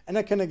 And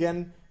I can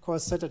again call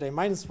Saturday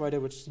minus Friday,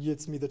 which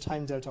yields me the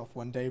time delta of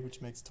one day,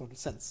 which makes total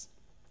sense.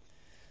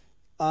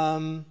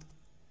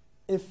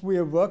 If we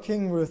are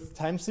working with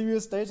time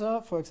series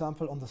data, for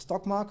example, on the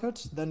stock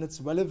market, then it's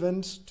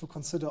relevant to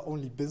consider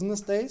only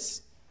business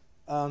days.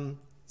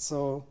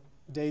 So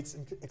dates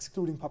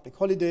excluding public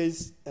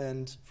holidays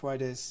and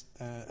Fridays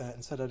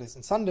and Saturdays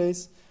and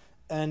Sundays.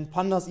 And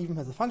Pandas even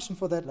has a function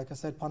for that. Like I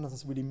said, Pandas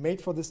is really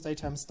made for this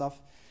daytime stuff.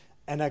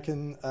 And I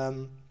can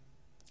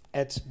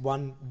add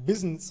one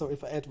business. So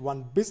if I add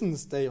one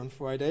business day on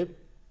Friday,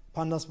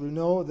 Pandas will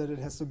know that it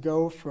has to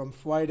go from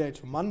Friday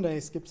to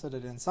Monday, skip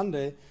Saturday and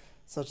Sunday,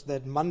 such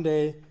that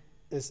Monday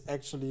is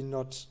actually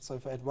not, so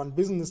if I add one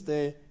business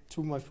day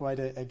to my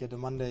Friday, I get a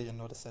Monday and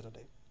not a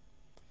Saturday.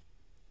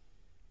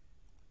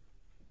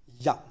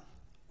 Yeah,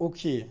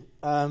 okay.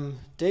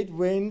 Date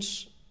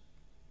range.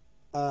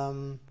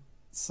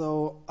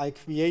 So I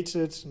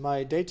created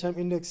my datetime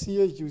index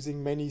here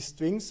using many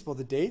strings for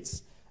the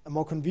dates. A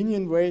more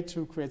convenient way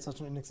to create such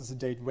an index is a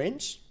date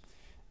range.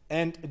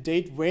 And a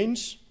date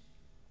range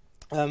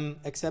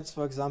accepts,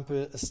 for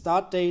example, a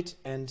start date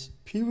and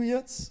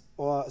periods,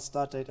 or a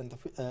start date and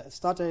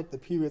the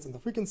periods and the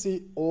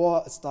frequency,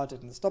 or a start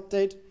date and the stop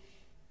date.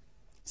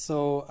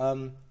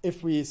 So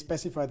if we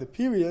specify the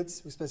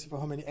periods, we specify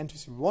how many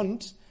entries we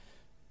want.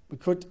 We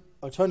could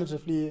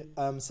alternatively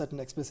set an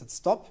explicit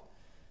stop,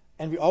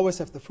 and we always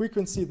have the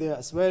frequency there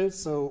as well.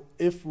 So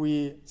if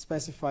we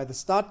specify the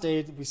start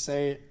date, we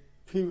say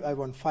I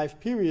want 5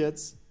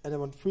 periods, and I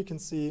want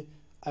frequency,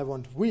 I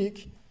want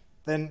week.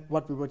 Then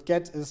what we would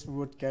get is we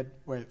would get,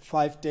 well,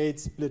 5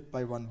 dates split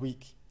by 1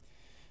 week.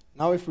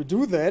 Now if we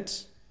do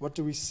that, what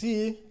do we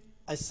see?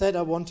 I said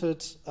I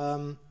wanted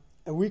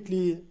a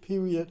weekly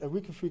period, a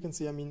weekly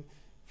frequency, I mean,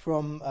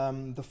 from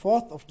the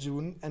 4th of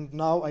June, and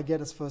now I get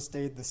as first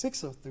date the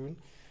 6th of June.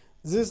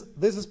 This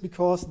is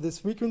because this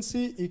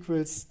frequency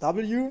equals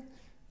W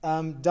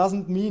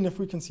doesn't mean a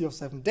frequency of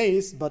 7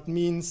 days, but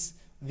means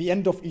the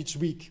end of each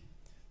week.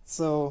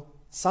 So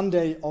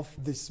Sunday of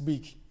this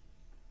week.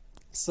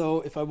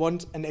 So if I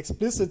want an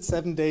explicit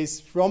 7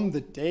 days from the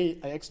day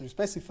I actually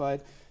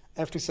specified, I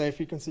have to say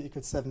frequency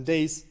equals 7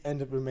 days,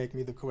 and it will make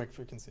me the correct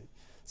frequency.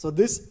 So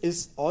this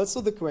is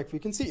also the correct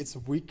frequency. It's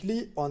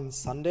weekly on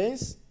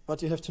Sundays,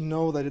 but you have to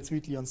know that it's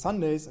weekly on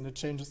Sundays, and it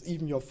changes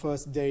even your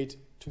first date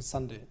to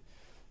Sunday.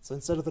 So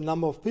instead of the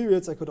number of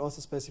periods, I could also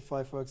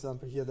specify, for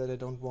example, here that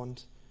I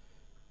want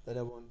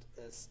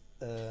as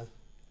a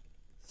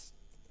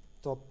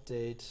stop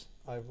date,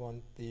 I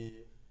want the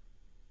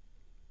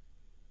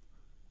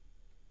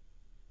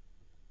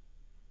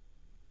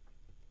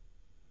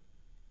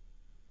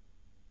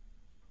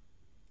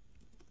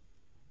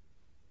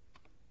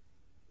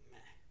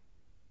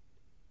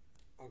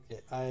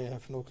Okay, I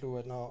have no clue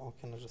right now. Or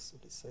can I just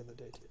simply say the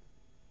date here?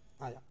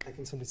 Ah, yeah, I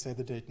can simply say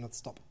the date, not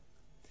stop.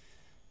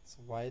 So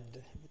why did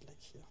I have it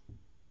like here?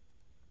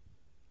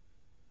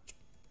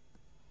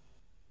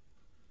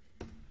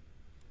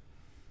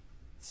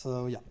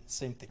 So yeah,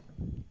 same thing.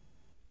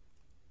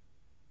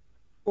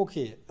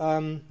 Okay,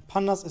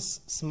 Pandas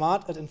is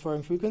smart at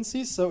inferring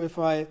frequencies. So if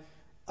I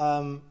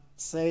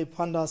say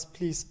Pandas,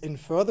 please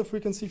infer the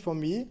frequency for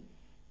me,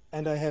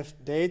 and I have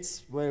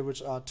dates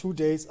which are 2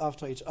 days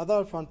after each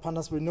other,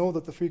 Pandas will know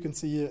that the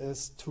frequency here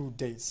is 2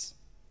 days.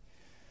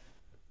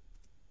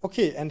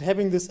 Okay, and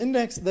having this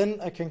index, then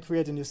I can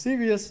create a new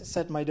series,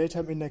 set my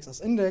datetime index as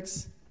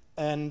index,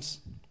 and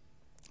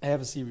I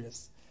have a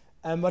series.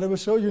 But I will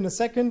show you in a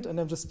second, and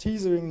I'm just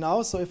teasing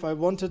now. So if I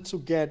wanted to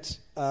get,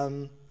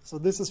 so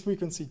this is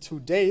frequency 2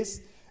 days.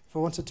 If I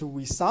wanted to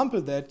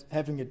resample that,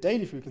 having a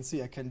daily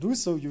frequency, I can do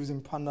so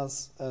using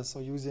Pandas, so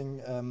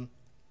using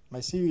my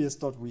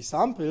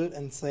series.resample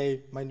and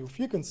say my new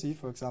frequency,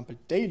 for example,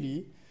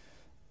 daily.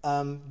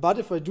 But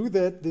if I do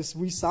that, this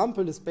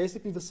resample is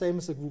basically the same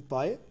as a group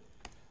by,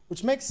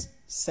 which makes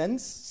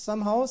sense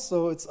somehow.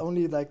 So it's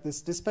only like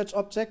this dispatch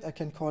object I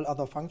can call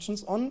other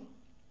functions on.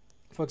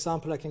 For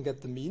example, I can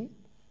get the mean,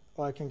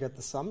 or I can get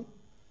the sum.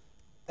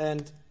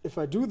 And if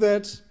I do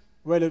that,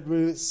 well, it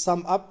will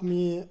sum up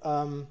me.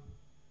 I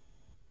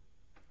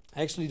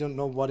actually don't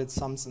know what it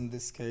sums in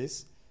this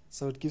case.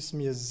 So it gives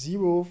me a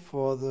 0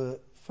 for the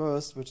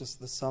first, which is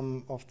the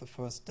sum of the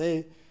first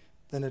day.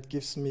 Then it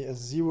gives me a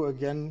 0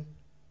 again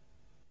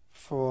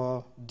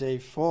for day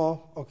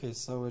 4. Okay,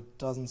 so it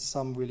doesn't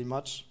sum really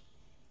much.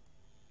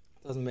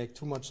 Doesn't make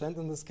too much sense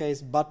in this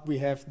case, but we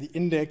have the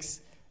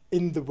index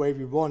in the way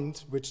we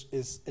want, which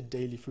is a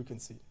daily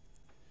frequency.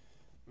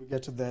 We'll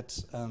get to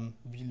that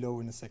below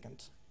in a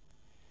second.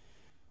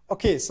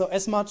 Okay, so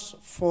as much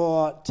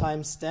for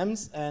time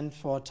stamps and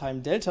for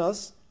time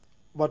deltas.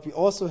 What we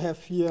also have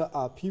here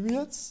are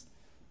periods.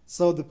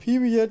 So the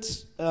period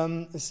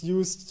is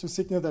used to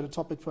signal that a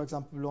topic, for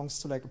example, belongs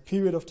to like a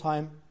period of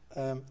time,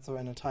 so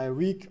an entire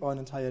week or an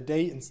entire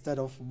day instead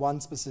of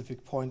one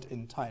specific point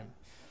in time.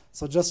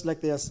 So just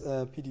like there's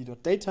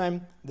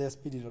pd.datetime, there's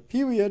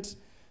pd.period,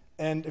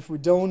 and if we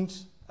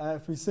don't,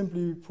 if we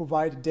simply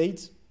provide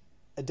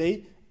a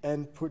day,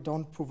 and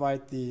don't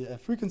provide the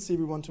frequency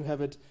we want to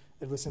have it,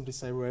 it will simply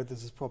say, well,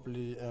 this is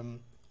properly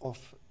of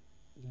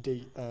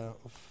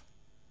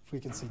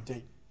frequency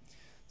day.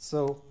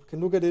 So we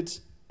can look at it.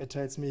 It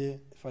tells me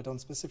if I don't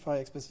specify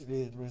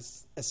explicitly, it will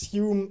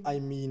assume I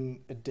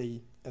mean a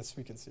day as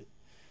frequency.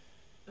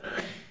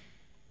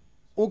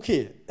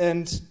 Okay,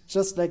 and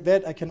just like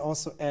that, I can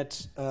also add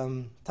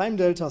time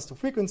deltas to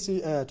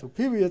frequency, to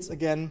periods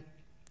again.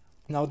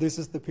 Now this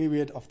is the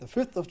period of the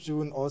 5th of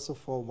June, also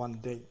for 1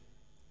 day.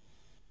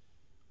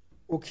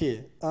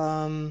 Okay,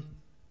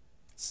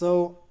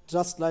 so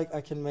just like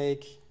I can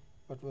make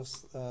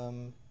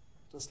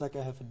just like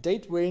I have a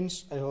date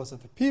range, I also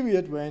have a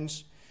period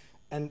range.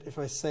 And if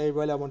I say,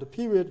 well, I want a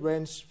period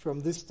range from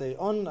this day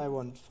on, I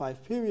want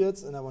 5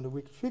 periods, and I want a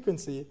weekly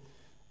frequency,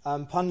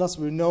 Pandas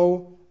will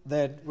know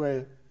that,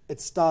 well, it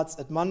starts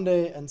at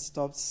Monday and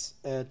stops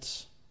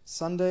at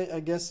Sunday, I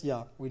guess.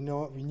 Yeah, we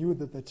knew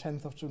that the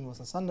 10th of June was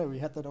a Sunday. We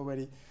had that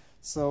already.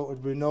 So it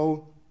will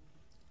know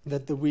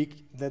that the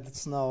week, that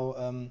it's now,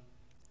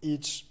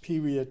 each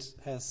period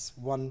has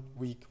 1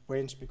 week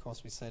range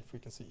because we said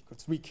frequency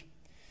equals week.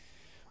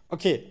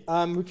 Okay,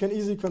 we can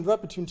easily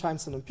convert between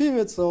timestamp and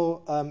period.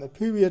 So a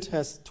period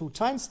has 2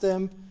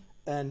 timestamp,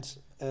 and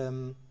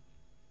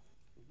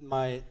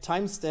my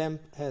timestamp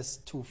has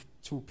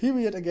two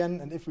period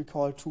again. And if we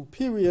call 2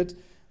 period,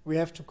 we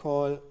have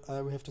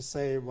to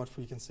say what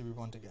frequency we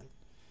want again.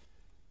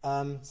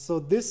 So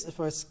this, if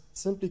I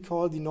simply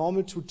call the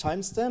normal 2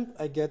 timestamp,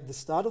 I get the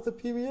start of the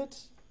period.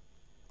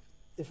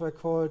 If I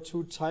call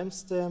 2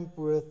 timestamp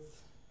with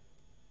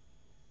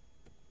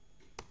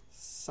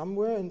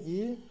somewhere in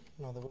E,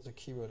 no, there was a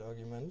keyword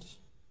argument.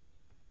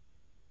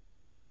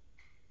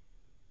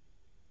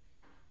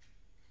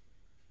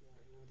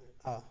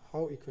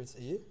 How equals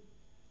E.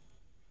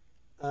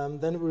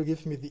 Then it will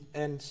give me the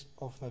end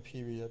of my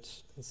period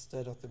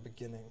instead of the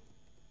beginning.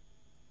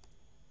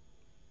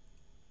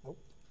 Nope.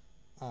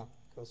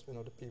 Because we're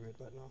not a period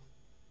right now.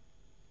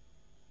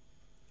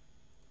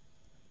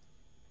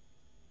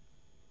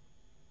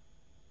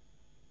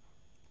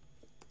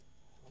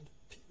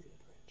 Period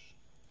range.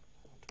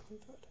 I want to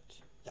convert it.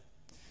 Yeah.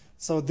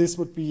 So this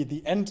would be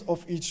the end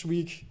of each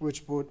week,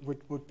 which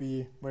would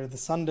be, well, the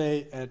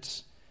Sunday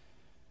at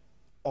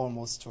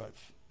almost 12.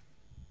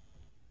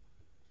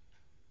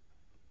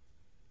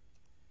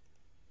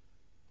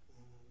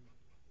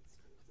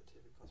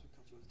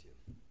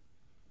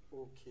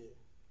 Okay,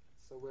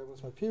 so where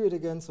was my period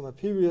again? So my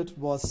period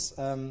was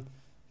the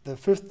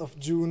 5th of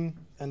June,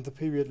 and the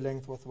period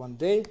length was 1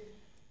 day.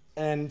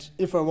 And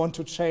if I want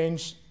to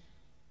change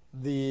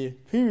the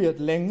period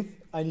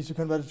length, I need to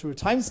convert it to a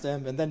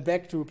timestamp and then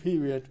back to a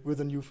period with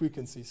a new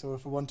frequency. So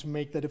if I want to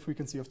make that a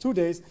frequency of 2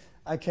 days,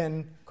 I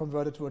can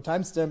convert it to a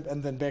timestamp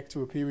and then back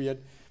to a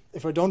period.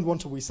 If I don't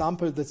want to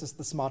resample, this is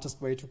the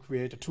smartest way to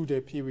create a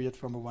 2-day period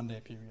from a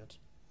 1-day period.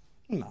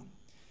 No.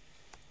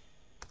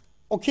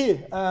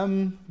 Okay,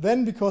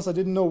 then because I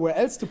didn't know where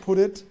else to put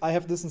it, I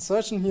have this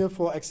insertion here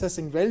for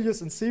accessing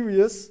values in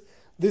series.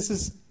 This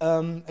is,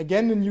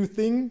 again, a new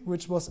thing,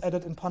 which was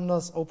added in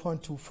Pandas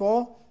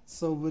 0.24,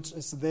 so which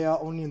is there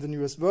only in the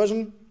newest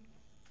version,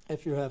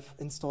 if you have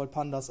installed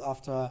Pandas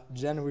after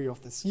January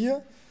of this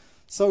year.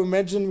 So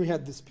imagine we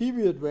had this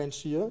period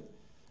range here,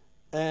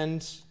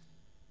 and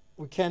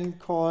we can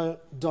call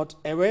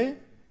 .array,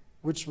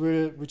 which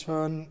will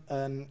return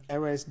an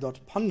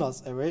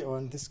arrays.pandas array, or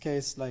in this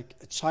case, like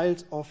a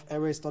child of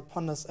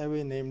arrays.pandas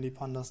array, namely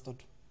pandas.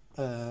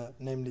 A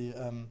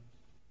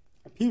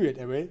period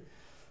array,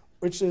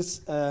 which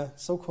is a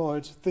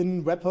so-called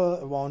thin wrapper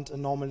around a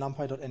normal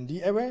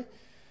numpy.nd array.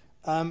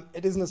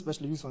 It isn't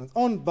especially useful on its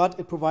own, but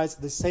it provides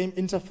the same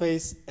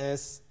interface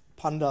as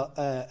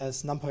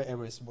as numpy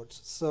arrays would.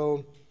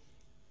 So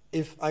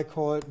if I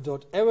call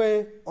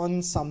 .array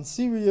on some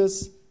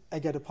series, I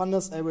get a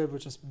pandas array,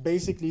 which is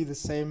basically the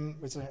same,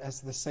 which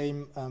has the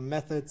same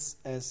methods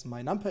as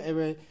my numpy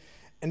array.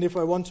 And if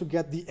I want to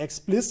get the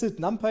explicit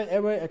numpy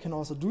array, I can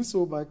also do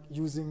so by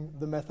using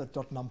the method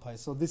 .numpy.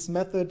 So this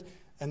method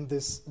and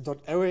this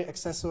 .array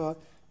accessor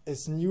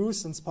is new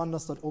since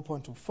pandas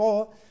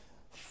 0.24.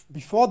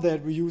 Before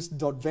that, we used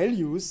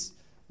 .values,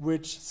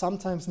 which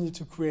sometimes need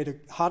to create a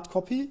hard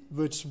copy,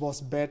 which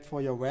was bad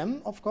for your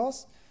RAM, of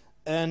course.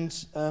 And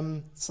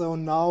so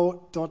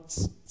now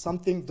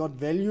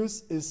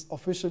 .values is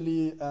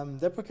officially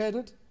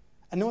deprecated.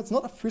 I know it's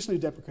not officially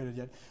deprecated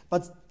yet,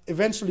 but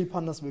eventually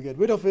Pandas will get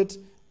rid of it,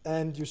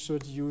 and you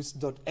should use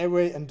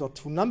 .array and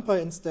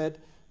 .toNumpy instead,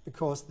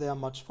 because they are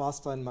much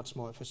faster and much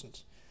more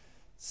efficient.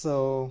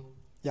 So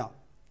yeah,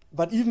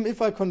 but even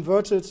if I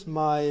converted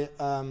my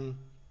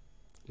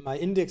my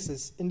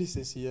indices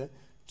here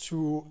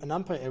to a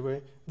numpy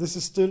array, this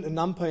is still a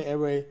numpy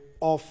array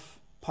of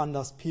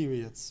pandas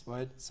periods,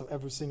 right? So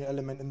every single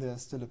element in there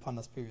is still a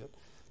pandas period.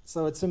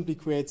 So it simply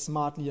creates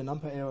smartly a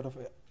number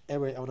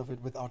array out of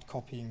it without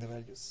copying the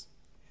values.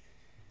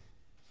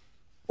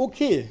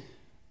 Okay,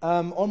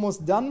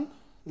 almost done.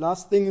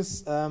 Last thing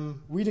is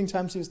reading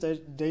time series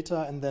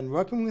data and then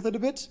working with it a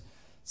bit.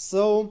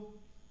 So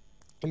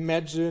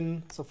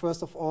imagine, so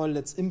first of all,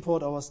 let's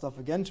import our stuff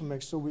again to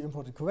make sure we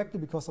import it correctly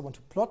because I want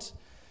to plot.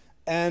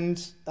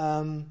 And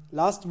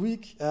last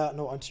week,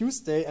 no, on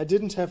Tuesday, I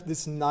didn't have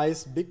these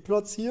nice big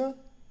plots here.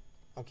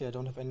 Okay, I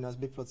don't have any nice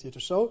big plots here to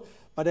show,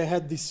 but I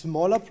had these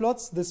smaller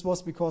plots. This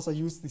was because I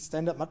used the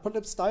standard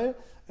matplotlib style.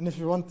 And if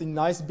you want the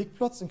nice big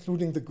plots,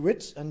 including the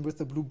grid and with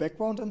the blue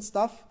background and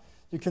stuff,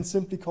 you can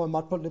simply call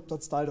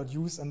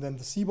matplotlib.style.use and then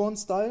the seaborn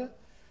style.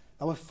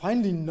 Now I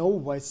finally know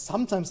why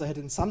sometimes I had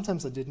it and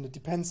sometimes I didn't. It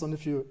depends on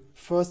if you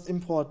first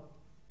import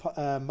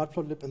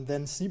matplotlib and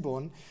then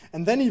seaborn,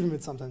 and then even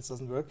it sometimes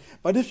doesn't work.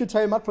 But if you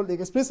tell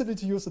matplotlib explicitly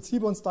to use the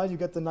seaborn style, you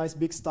get the nice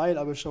big style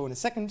I will show in a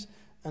second.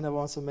 And I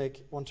also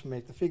want to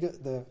make the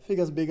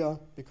figures bigger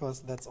because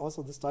that's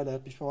also the style I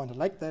had before and I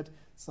like that.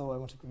 So I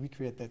want to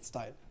recreate that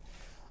style.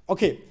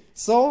 Okay,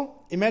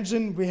 so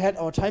imagine we had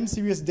our time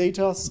series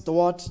data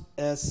stored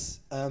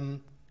as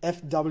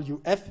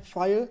FWF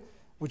file,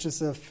 which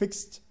is a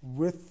fixed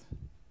width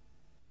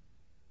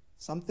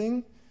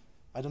something.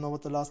 I don't know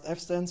what the last F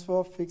stands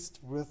for, fixed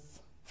width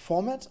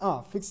format.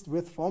 Fixed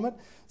width format.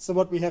 So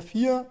what we have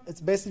here, it's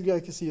basically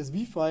like a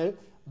CSV file,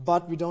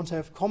 but we don't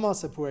have comma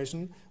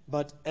separation,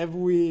 but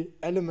every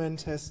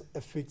element has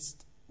a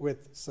fixed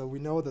width. So we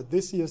know that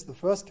this here is the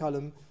first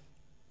column,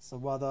 so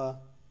rather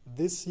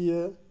this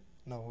here,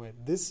 no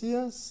wait, this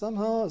here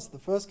somehow is the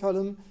first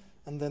column,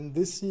 and then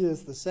this here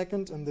is the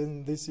second, and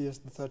then this here is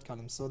the third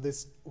column. So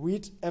this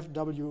read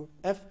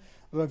FWF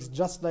works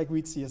just like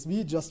read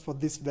CSV, just for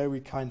this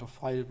very kind of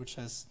file, which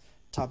has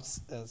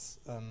tabs as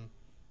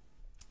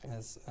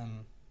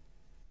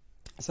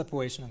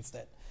separation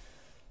instead.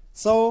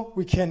 So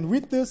we can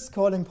read this,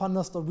 calling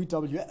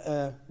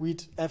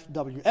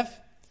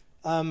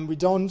pandas.readFWF. We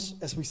don't,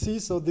 as we see,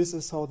 so this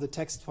is how the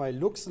text file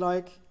looks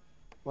like,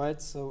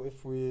 right? So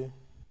if we,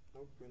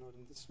 nope, we're not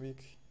in this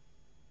week,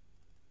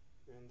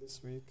 we're in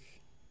this week.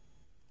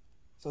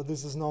 So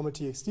this is normal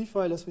txt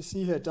file, as we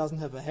see here. It doesn't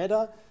have a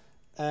header,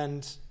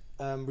 and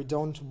we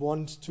don't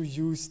want to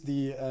use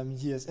the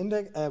years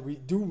index. We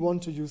do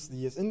want to use the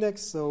years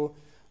index, so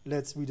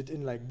let's read it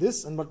in like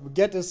this. And what we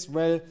get is,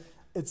 well,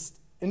 it's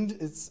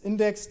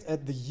indexed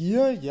at the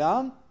year,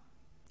 yeah,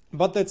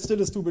 but that's still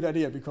a stupid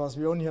idea because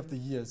we only have the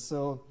years.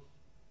 So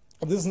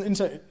this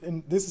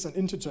is an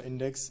integer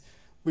index.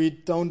 We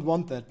don't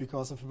want that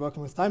because if we're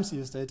working with time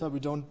series data,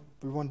 we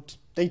want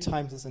date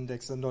times as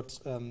index and not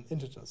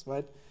integers,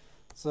 right?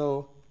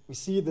 So we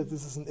see that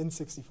this is an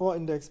int64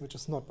 index, which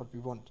is not what we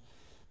want.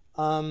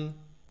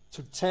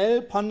 To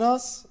tell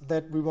pandas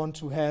that we want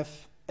to have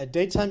a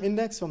datetime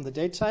index from the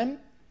datetime,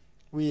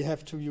 we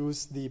have to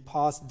use the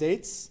past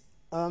dates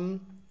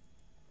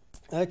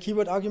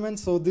keyword argument.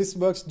 So this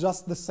works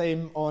just the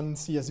same on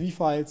CSV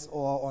files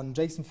or on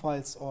JSON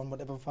files or on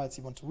whatever files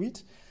you want to read.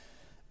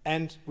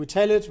 And we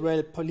tell it,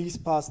 well, please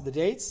pass the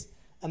dates.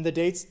 And the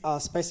dates are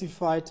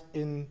specified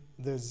in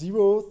the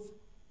 0th,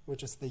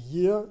 which is the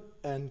year,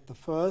 and the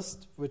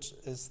 1st, which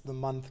is the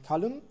month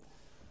column.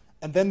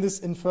 And then this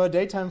infer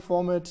datetime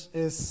format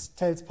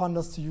tells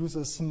pandas to use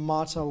a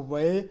smarter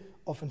way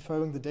of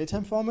inferring the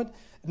datetime format.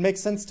 It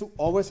makes sense to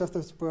always have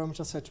this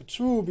parameter set to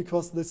true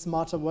because this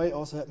smarter way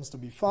also happens to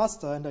be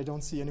faster, and I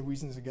don't see any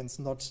reasons against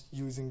not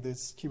using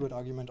this keyword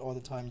argument all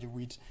the time you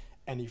read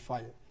any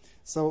file.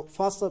 So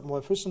faster, more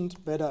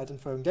efficient, better at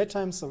inferring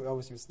datetime, so we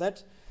always use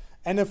that.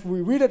 And if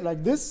we read it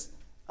like this,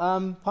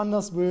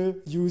 pandas will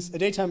use a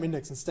datetime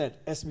index instead,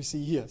 as we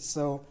see here.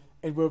 So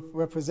it will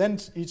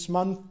represent each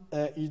month,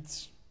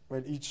 each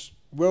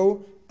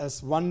row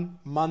as 1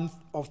 month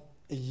of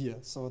a year.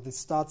 So this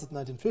starts at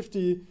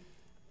 1950,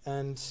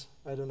 and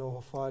I don't know how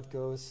far it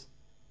goes.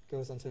 It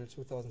goes until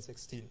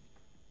 2016.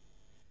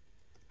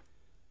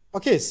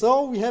 Okay,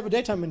 so we have a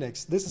datetime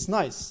index. This is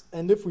nice.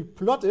 And if we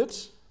plot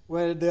it,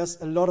 well, there's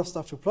a lot of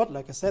stuff to plot.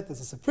 Like I said, this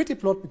is a pretty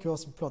plot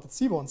because we plotted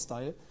seaborn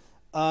style.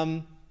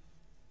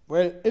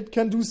 Well, it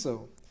can do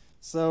so.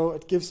 So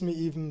it gives me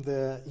even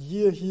the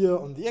year here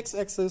on the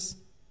x-axis.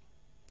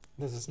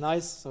 This is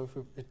nice, so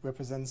it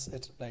represents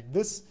it like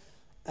this.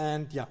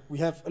 And yeah, we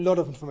have a lot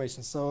of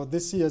information. So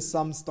this here is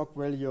some stock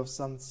value of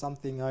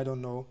something, I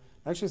don't know.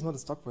 Actually, it's not a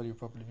stock value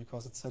probably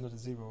because it's centered at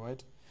 0,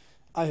 right?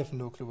 I have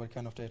no clue what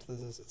kind of data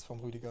this is. It's from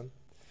Rüdiger.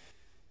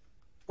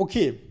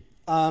 Okay,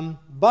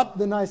 but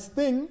the nice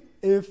thing,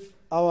 if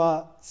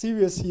our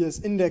series here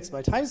is indexed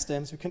by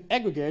timestamps, we can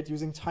aggregate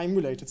using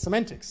time-related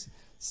semantics.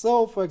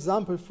 So, for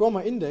example, from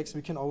our index,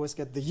 we can always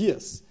get the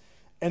years.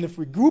 And if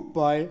we group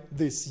by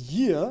this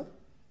year,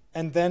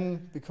 and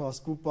then, because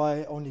group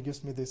by only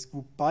gives me this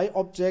group by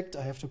object,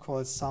 I have to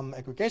call some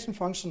aggregation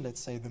function,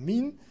 let's say the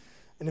mean.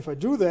 And if I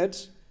do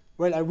that,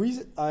 well,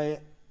 I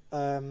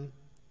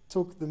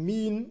took the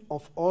mean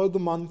of all the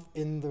months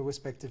in the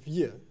respective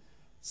year.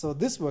 So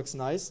this works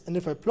nice. And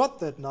if I plot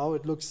that now,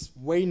 it looks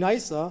way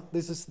nicer.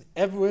 This is the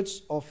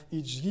average of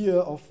each year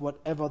of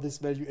whatever this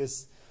value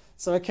is.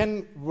 So I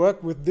can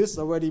work with this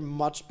already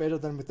much better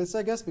than with this,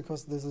 I guess,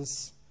 because this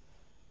is,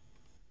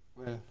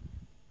 well,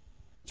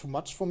 too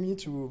much for me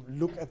to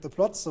look at the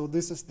plot. So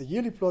this is the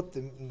yearly plot,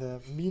 the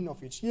mean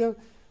of each year.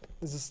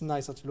 This is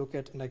nicer to look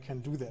at, and I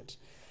can do that.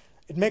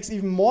 It makes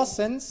even more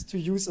sense to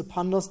use a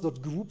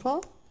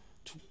pandas.grouper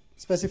to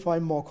specify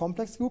more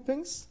complex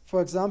groupings.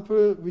 For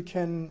example, we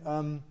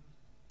can,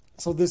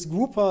 so this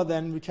grouper,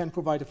 then we can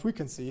provide a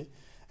frequency.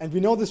 And we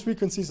know this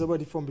frequency is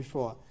already from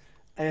before.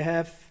 I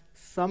have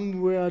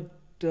somewhere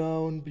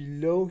down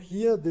below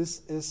here,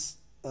 this is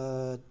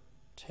a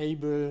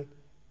table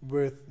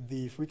with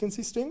the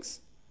frequency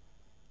strings.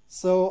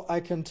 So I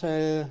can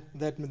tell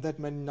that with that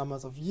many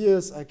numbers of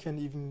years. I can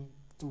even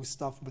do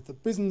stuff with the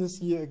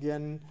business year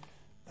again.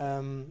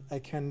 I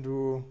can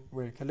do,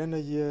 well, calendar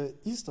year,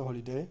 Easter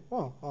holiday.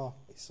 Oh,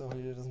 Easter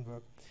holiday doesn't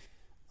work.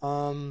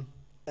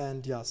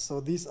 And yeah, so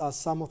these are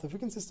some of the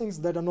frequency strings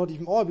that are not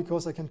even all,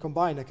 because I can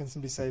combine. I can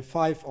simply say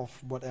 5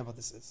 of whatever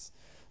this is.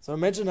 So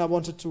imagine I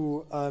wanted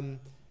to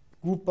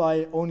group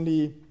by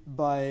only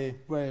by,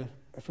 well,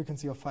 a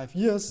frequency of 5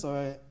 years. So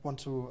I want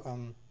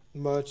to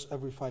merge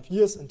every 5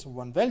 years into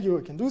one value.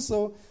 I can do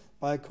so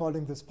by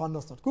calling this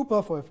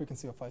pandas.grouper for a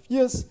frequency of 5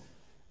 years.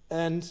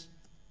 And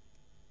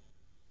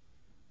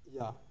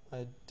yeah,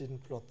 I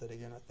didn't plot that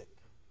again, I think.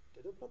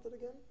 Did I plot that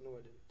again? No,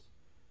 I didn't.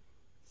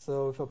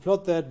 So if I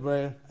plot that,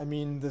 well, I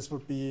mean, this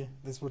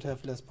would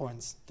have less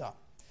points. Duh.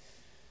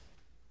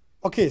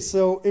 Okay,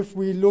 so if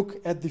we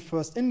look at the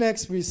first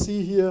index, we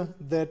see here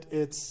that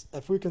it's a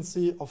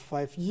frequency of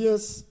 5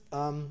 years.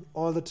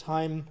 All the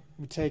time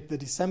we take the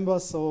December,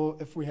 so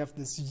if we have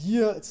this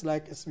year, it's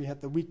like as we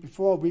had the week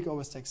before. Week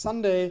always takes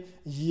Sunday,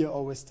 year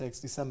always takes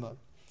December.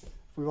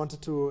 If we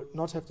wanted to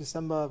not have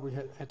December, we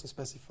had to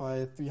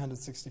specify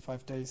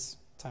 365 days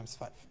times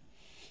 5.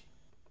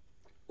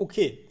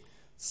 Okay,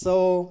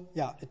 so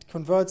yeah, it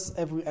converts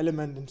every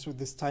element into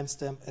this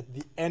timestamp at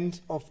the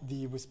end of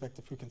the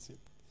respective frequency.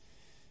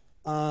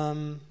 Why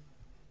am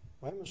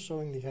I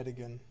showing the head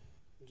again?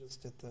 I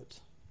just did that.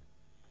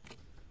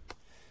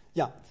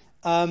 Yeah.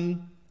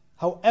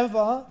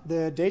 However,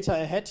 the data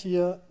I had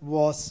here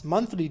was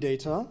monthly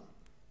data,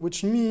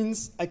 which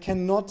means I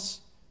cannot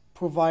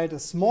provide a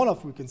smaller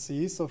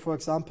frequency. So, for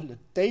example,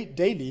 a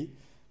daily,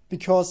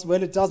 because,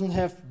 well, it doesn't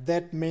have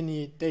that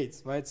many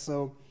dates, right?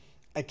 So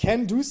I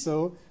can do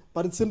so,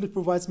 but it simply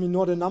provides me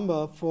not a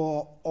number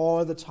for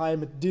all the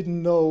time it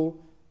didn't know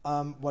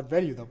what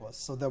value there was.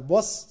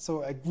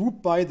 So I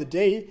grouped by the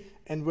day,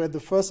 and where the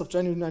 1st of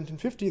January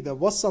 1950, there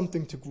was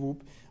something to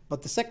group,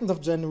 but the 2nd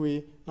of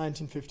January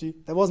 1950,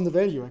 there wasn't a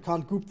value. I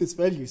can't group this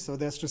value, so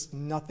there's just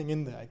nothing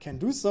in there. I can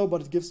do so,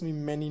 but it gives me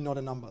many not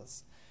a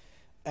numbers.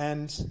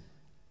 And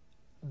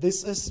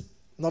this is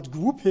not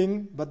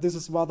grouping, but this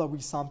is rather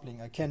resampling.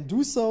 I can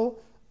do so,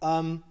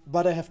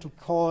 but I have to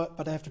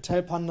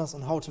tell Pandas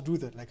on how to do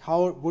that. Like,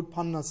 how would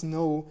Pandas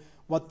know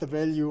what the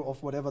value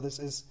of whatever this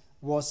is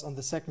was on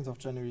the 2nd of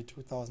January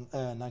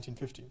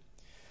 1950.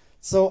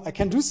 So I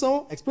can do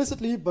so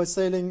explicitly by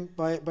telling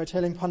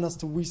Pandas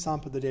to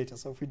resample the data.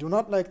 So if we do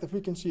not like the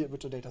frequency at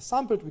which the data is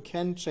sampled, we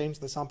can change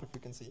the sample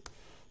frequency.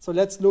 So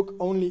let's look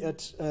only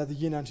at the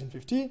year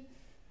 1950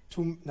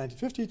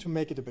 to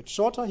make it a bit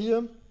shorter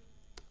here.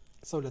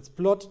 So let's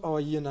plot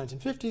our year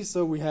 1950.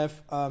 So we have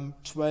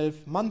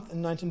 12 months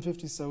in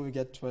 1950, so we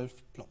get 12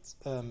 plots,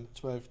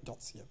 12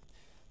 dots here.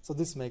 So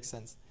this makes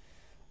sense.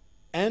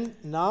 And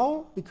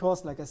now,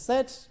 because like I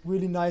said,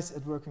 really nice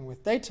at working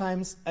with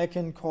datetimes, I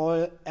can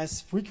call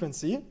as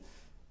frequency,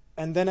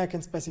 and then I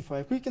can specify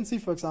a frequency,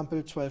 for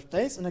example, 12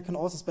 days, and I can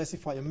also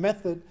specify a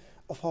method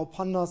of how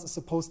Pandas is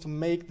supposed to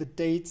make the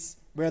dates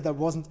where there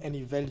wasn't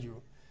any value.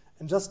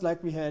 And just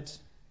like we had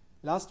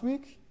last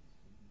week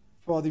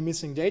for the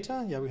missing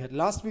data, we had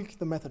last week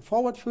the method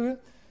forward fill,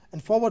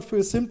 and forward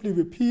fill simply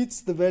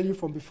repeats the value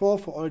from before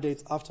for all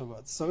dates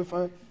afterwards. So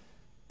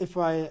if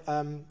I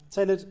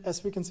tell it as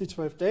frequency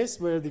 12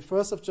 days, well, the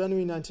 1st of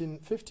January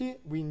 1950,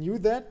 we knew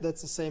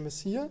that's the same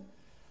as here.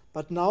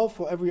 But now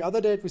for every other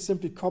date, we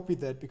simply copy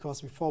that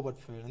because we forward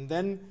fill. And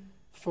then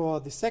for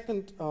the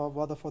 2nd, or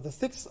rather for the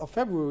 6th of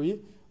February,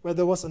 where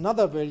there was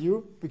another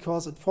value,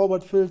 because it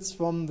forward fills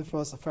from the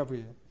 1st of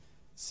February.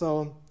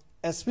 So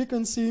as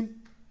frequency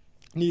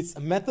needs a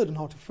method on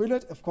how to fill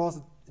it. Of course,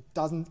 it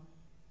doesn't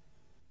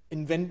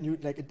invent new,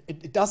 like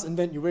it does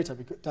invent new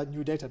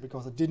data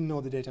because it didn't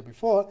know the data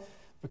before.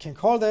 We can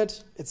call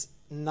that. It's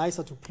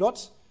nicer to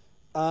plot,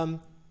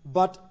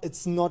 but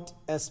it's not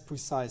as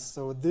precise.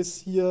 So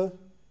this here,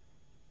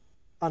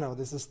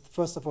 this is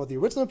first of all the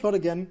original plot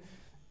again.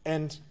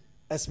 And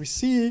as we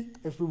see,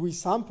 if we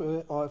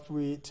resample or if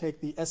we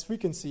take the S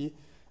frequency,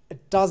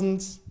 it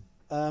doesn't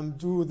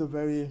do the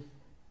very,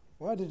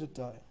 why did it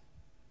die?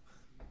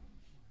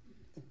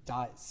 It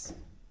dies.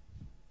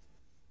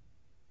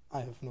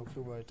 I have no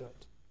clue why it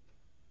died.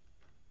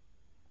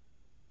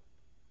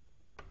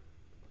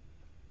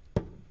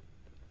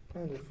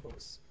 And it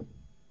froze.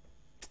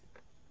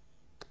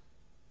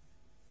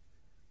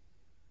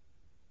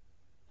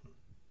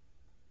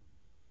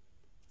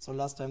 So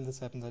last time this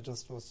happened, I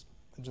just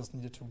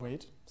needed to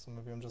wait. So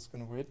maybe I'm just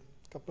going to wait.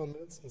 a couple of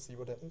minutes and see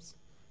what happens.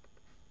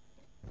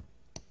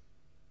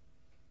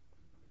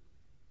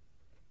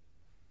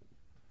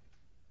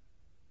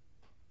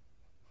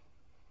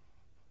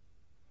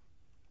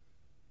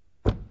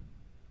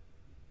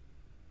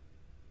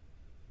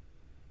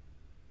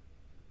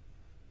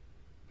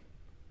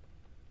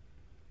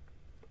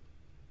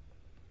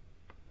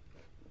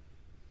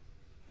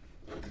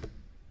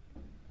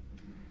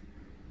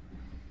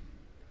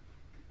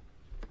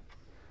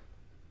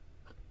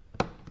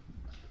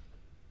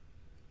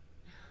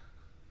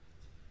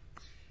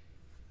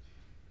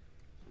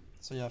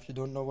 So yeah, if you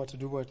don't know what to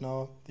do right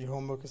now, the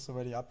homework is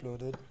already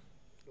uploaded.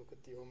 Look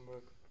at the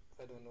homework.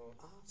 I don't know.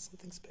 Ah,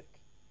 something's back.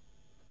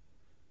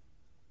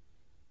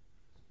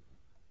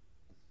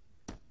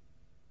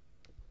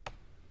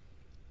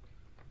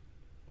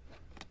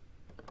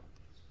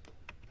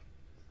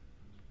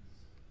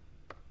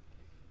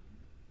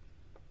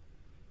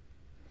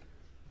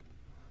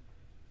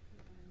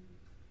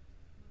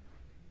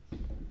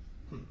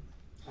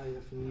 I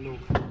have no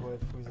clue why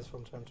it freezes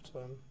from time to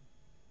time.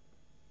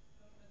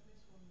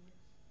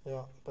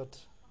 Yeah, but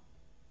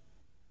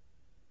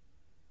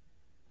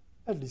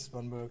at least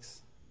one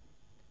works.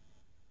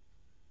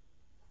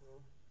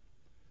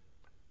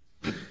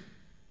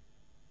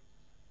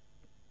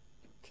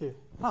 Okay.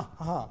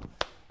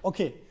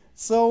 Okay.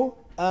 So,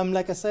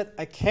 like I said,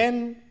 I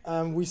can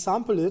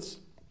resample it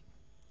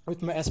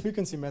with my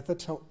S-frequency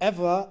method.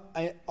 However,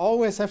 I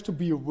always have to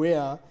be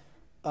aware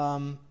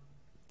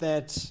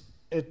that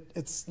it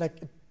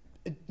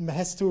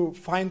has to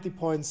find the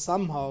point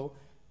somehow,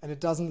 and it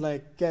doesn't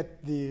like gets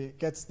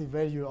the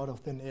value out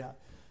of thin air.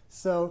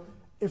 So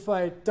if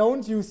I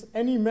don't use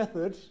any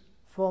method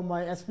for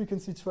my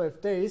S-frequency 12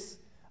 days,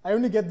 I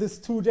only get these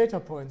 2 data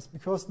points,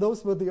 because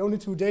those were the only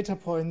 2 data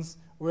points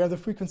where the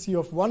frequency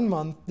of 1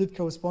 month did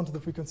correspond to the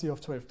frequency of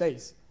 12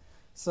 days.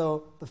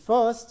 So the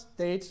first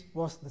date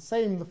was the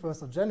same, the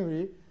 1st of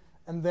January,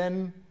 and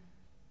then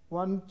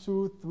 1,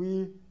 2,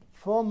 3,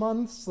 4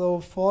 months,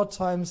 so 4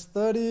 times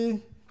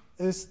 30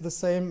 is the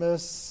same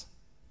as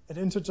an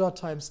integer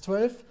times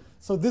 12.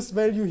 So this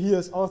value here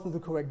is also the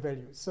correct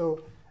value.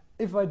 So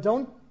if I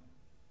don't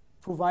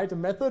provide a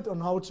method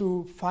on how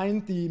to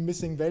find the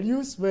missing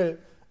values, well,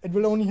 it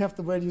will only have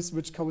the values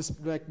which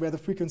where the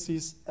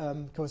frequencies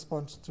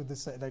correspond to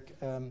this,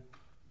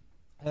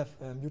 have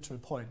a mutual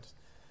point.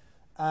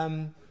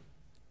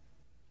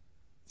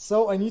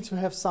 So I need to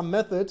have some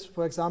method,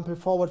 for example,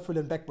 forward fill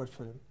and backward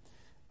fill.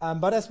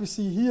 But as we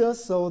see here,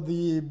 so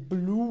the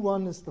blue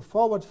one is the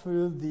forward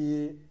fill,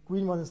 the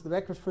green one is the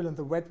backward fill, and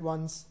the red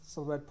ones,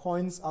 so red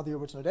points, are the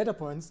original data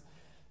points.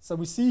 So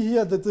we see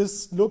here that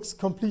this looks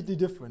completely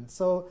different.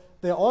 So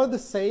they're all the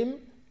same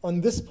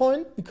on this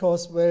point,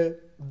 because, well,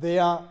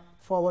 their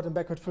forward and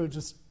backward fill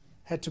just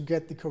had to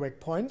get the correct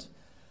point.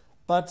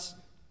 But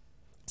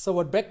so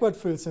what backward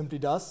fill simply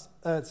does,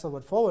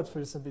 what forward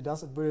fill simply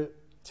does, it will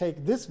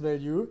take this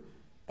value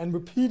and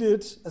repeat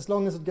it as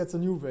long as it gets a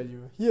new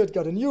value. Here it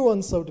got a new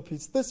one, so it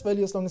repeats this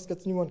value as long as it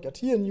gets a new one. Got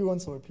here a new one,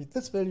 so repeat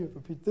this value,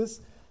 repeat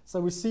this. So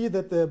we see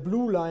that the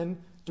blue line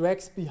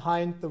drags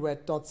behind the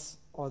red dots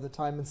all the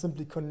time and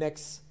simply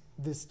connects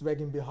this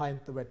dragging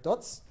behind the red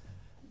dots.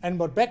 And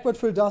what backward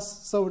fill does,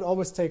 so it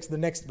always takes the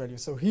next value.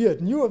 So here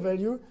it knew a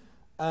value,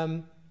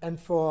 and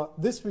for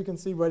this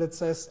frequency, well, it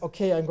says,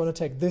 okay, I'm going to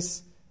take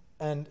this,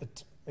 and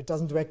it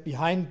doesn't drag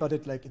behind, but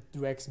it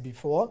drags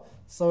before.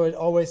 So it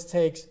always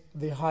takes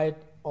the height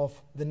of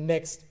the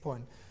next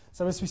point.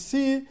 So as we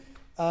see,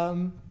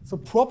 so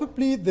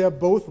probably they're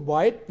both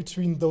white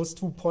between those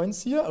 2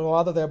 points here, or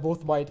rather they're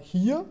both white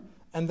here,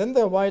 and then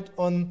they're white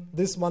on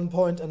this one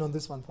point and on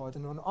this one point.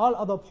 And on all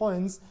other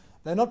points,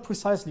 they're not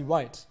precisely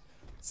white.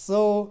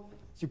 So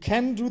you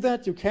can do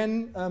that, you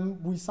can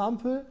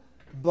resample,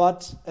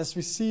 but as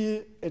we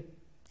see, it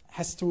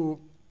has to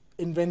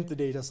invent the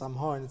data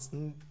somehow, and it's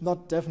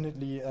not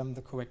definitely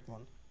the correct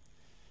one.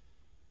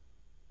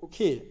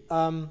 Okay,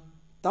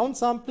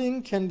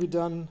 downsampling can be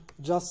done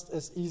just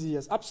as easy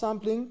as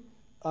upsampling,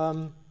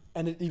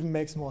 and it even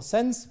makes more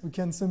sense. We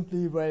can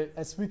simply, well,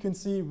 as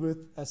frequency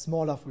with a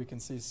smaller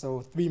frequency,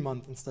 so 3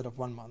 months instead of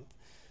 1 month,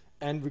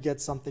 and we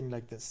get something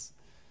like this.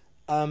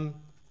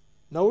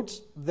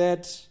 Note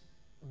that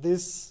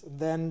this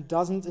then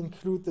doesn't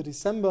include the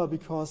December,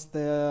 because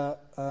the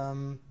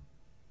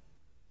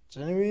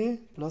January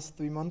plus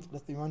 3 months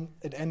plus 3 months,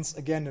 it ends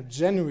again in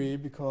January,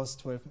 because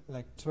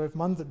 12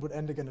 months it would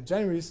end again in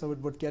January, so it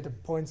would get a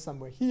point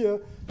somewhere here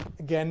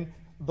again,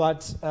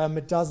 but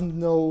it doesn't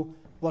know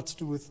what to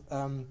do with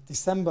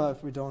December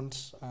if we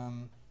don't,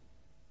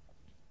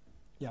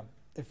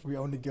 if we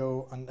only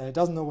go, and it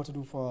doesn't know what to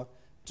do for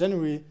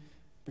January,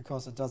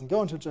 because it doesn't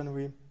go until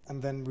January,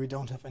 and then we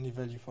don't have any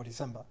value for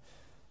December.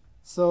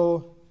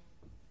 So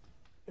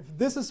if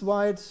this is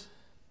white,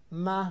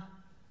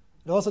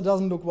 it also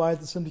doesn't look white,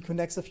 it simply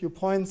connects a few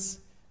points.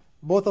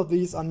 Both of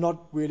these are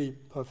not really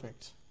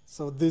perfect.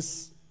 So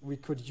this we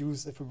could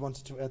use if we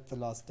wanted to add the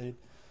last date.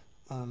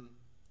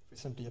 We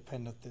simply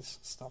appended this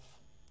stuff.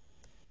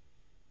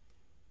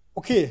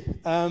 Okay,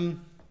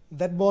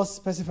 that was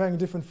specifying a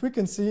different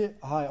frequency.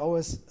 I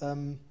always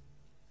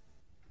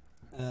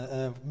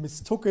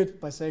mistook it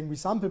by saying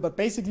resample, but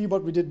basically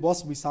what we did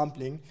was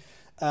resampling.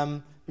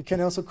 We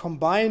can also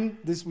combine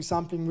this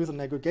resampling with an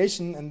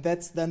aggregation, and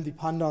that's then the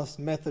Pandas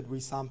method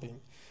resampling.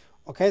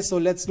 Okay, so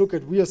let's look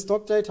at real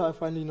stock data. I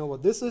finally know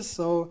what this is.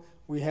 So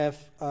we have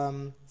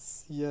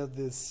here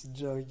this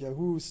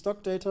Yahoo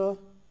stock data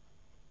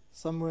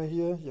somewhere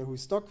here, Yahoo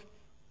stock.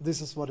 This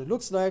is what it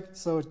looks like.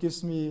 So it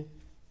gives me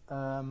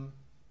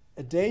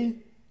a day,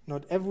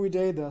 not every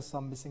day. There are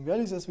some missing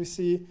values as we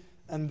see,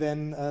 and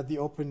then the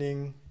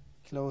opening,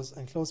 close,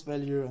 and close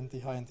value, and the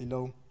high and the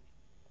low,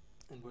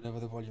 and whatever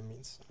the volume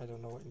means. I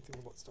don't know anything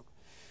about stock.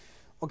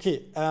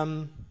 Okay,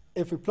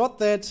 if we plot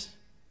that,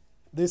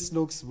 this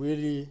looks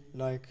really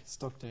like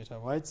stock data,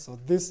 right? So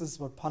this is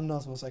what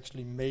Pandas was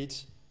actually made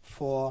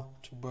for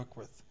to work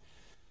with.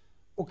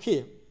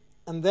 Okay,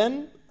 and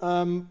then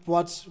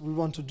what we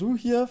want to do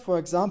here, for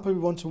example, we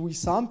want to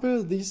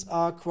resample. These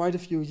are quite a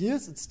few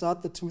years. It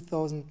started at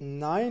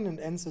 2009 and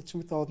ends at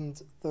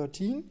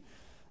 2013.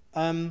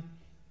 And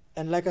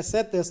like I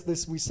said, there's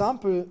this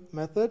resample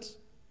method,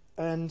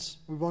 and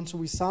we want to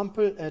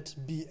resample at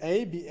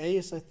BA. BA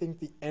is, I think,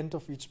 the end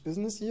of each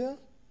business year.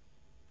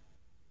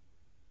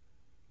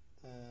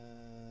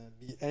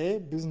 BA,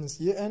 business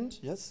year end,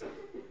 yes.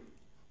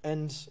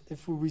 And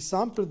if we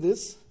resample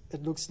this,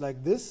 it looks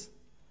like this.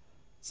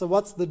 So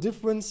what's the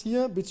difference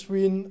here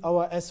between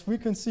our S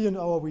frequency and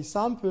our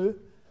resample?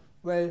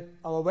 Well,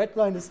 our red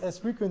line is S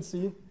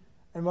frequency,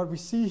 and what we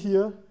see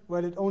here,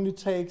 well, it only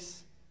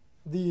takes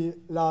the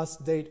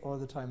last date all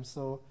the time.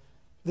 So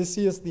this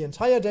here is the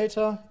entire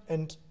data,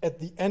 and at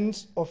the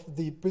end of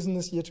the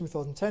business year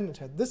 2010, it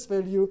had this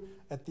value.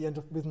 At the end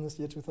of business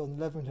year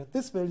 2011, it had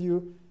this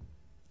value.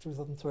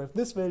 2012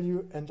 this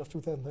value, end of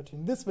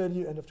 2013 this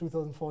value, end of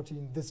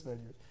 2014 this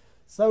value.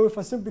 So if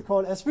I simply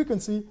call S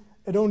frequency,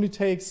 it only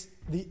takes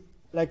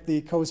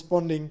the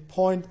corresponding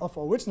point of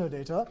our original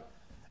data.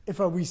 If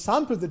I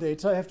resample the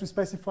data, I have to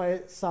specify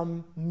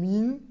some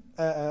mean,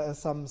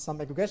 some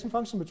aggregation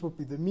function, which would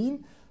be the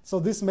mean. So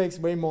this makes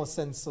way more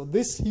sense. So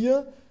this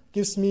here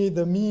gives me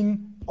the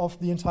mean of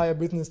the entire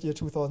business year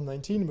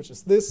 2019, which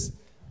is this.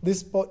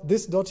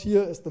 This dot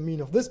here is the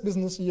mean of this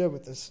business year,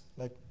 with this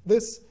like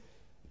this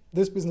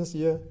business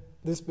year,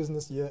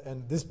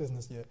 and this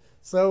business year.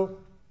 So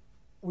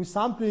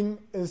resampling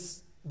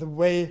is the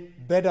way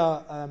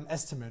better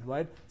estimate,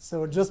 right?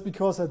 So just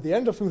because at the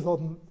end of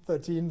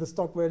 2013 the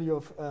stock value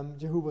of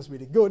Yahoo was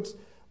really good,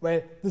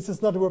 well, this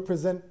is not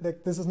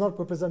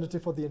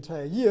representative for the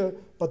entire year,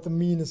 but the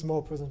mean is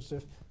more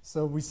representative.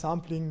 So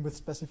resampling with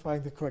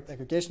specifying the correct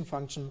aggregation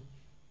function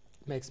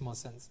makes more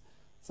sense.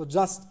 So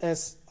just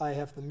as I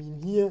have the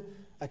mean here,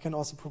 I can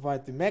also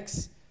provide the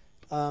max,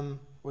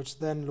 which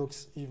then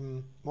looks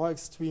even more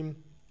extreme.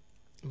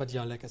 But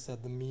yeah, like I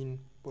said, the mean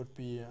would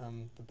be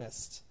the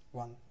best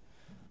one.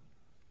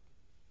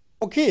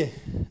 Okay,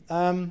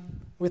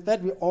 with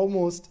that we're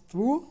almost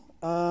through.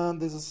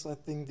 This is, I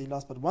think, the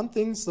last but one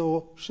thing,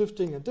 so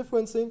shifting and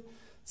differencing.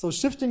 So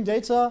shifting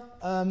data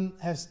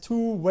has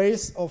two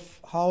ways of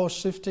how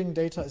shifting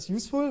data is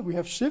useful. We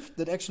have shift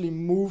that actually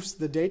moves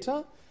the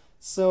data.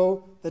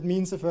 So that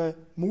means if I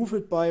move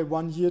it by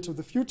 1 year to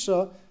the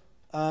future,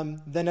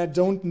 then I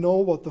don't know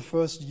what the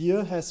first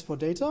year has for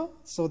data.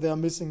 So there are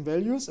missing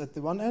values at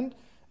the one end.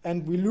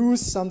 And we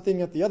lose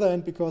something at the other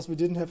end because we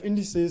didn't have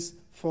indices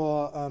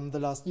for the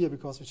last year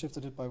because we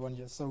shifted it by 1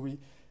 year. So we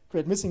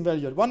create missing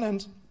value at one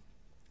end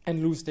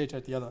and lose data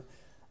at the other.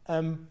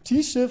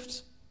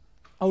 T-shift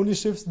only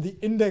shifts the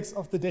index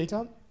of the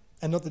data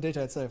and not the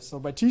data itself. So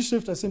by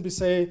T-shift, I simply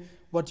say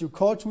what you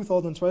called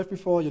 2012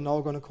 before, you're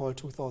now going to call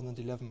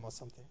 2011 or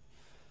something.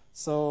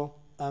 So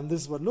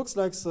this is what it looks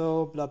like.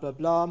 So blah, blah,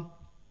 blah.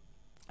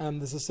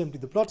 This is simply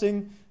the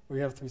plotting. We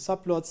have 3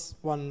 subplots.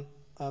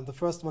 The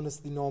first one is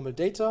the normal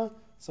data.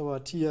 So our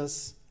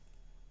TS,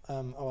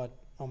 our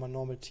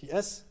normal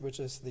TS, which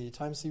is the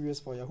time series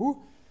for Yahoo.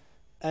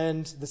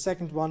 And the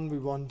second one, we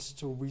want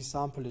to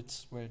resample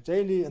it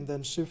daily and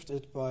then shift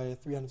it by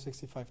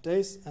 365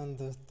 days. And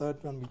the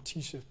third one, we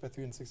T-shift by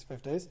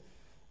 365 days.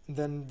 And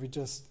then we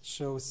just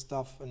show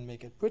stuff and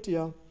make it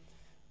prettier.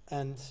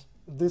 And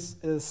this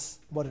is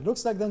what it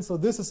looks like then. So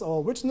this is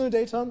our original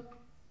data.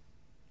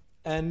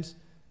 And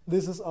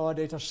this is our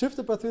data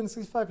shifted by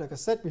 365. Like I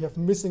said, we have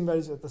missing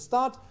values at the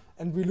start,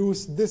 and we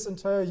lose this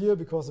entire year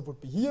because it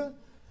would be here.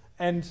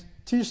 And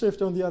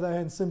T-shift, on the other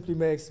hand, simply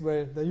makes,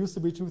 well, there used to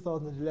be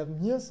 2011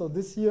 here, so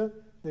this year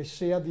they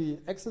share the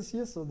axis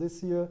here, so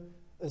this year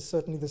is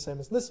certainly the same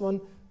as this one.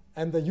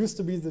 And there used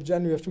to be the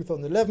January of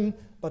 2011,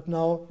 but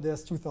now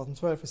there's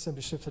 2012. We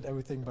simply shifted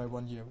everything by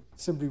 1 year.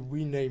 Simply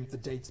renamed the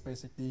dates,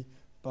 basically,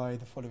 by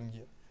the following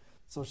year.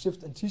 So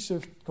shift and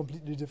T-shift,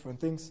 completely different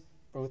things.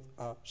 Both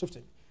are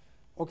shifting.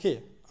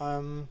 Okay,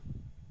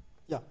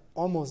 yeah,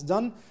 almost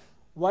done.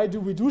 Why do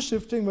we do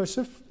shifting? Well,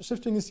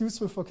 shifting is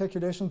useful for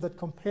calculations that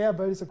compare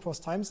values across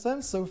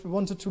timestamps. So if we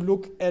wanted to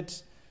look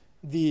at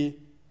the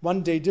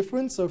 1 day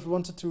difference, so if we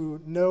wanted to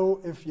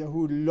know if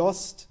Yahoo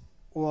lost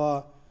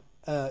or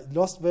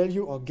lost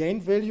value or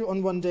gained value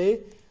on 1 day,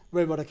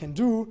 well, what I can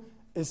do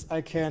is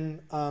I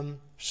can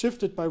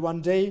shift it by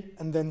 1 day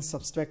and then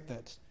subtract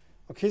that.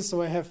 Okay,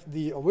 so I have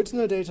the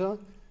original data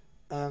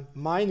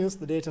minus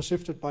the data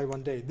shifted by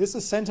 1 day. This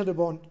is centered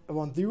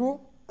around zero,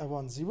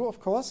 of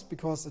course,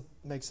 because it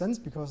makes sense,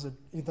 because it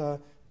either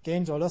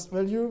gained or lost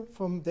value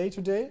from day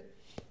to day,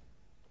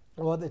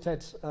 or it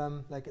had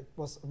like it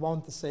was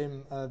around the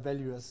same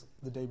value as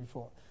the day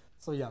before.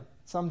 So yeah,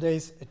 some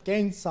days it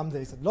gained, some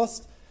days it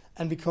lost,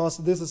 and because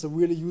this is a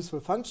really useful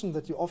function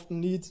that you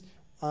often need,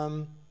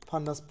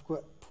 Pandas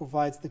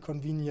provides the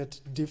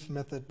convenient diff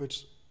method,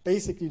 which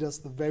basically does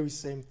the very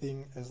same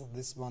thing as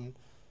this one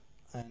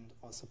and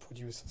also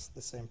produces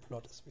the same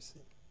plot as we see.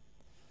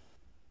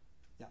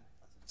 Yeah.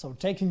 So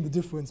taking the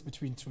difference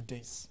between 2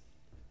 days.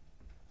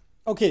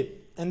 Okay,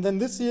 and then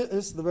this here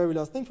is the very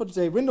last thing for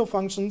today, window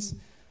functions.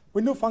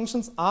 Window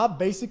functions are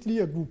basically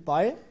a group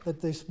by, that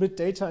they split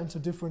data into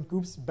different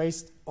groups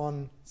based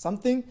on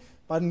something.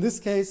 But in this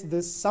case,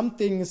 this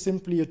something is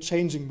simply a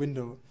changing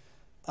window.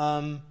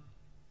 And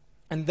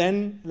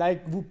then,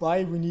 like group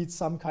by, we need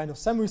some kind of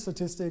summary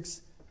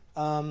statistics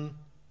to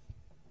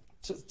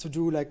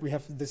do, like we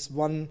have this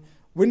one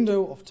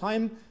window of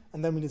time,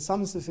 and then we need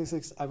some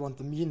statistics. I want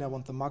the mean, I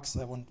want the max,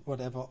 I want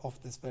whatever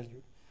of this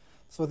value.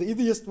 So the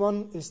easiest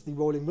one is the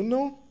rolling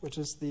window, which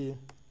is the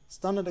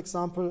standard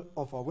example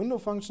of our window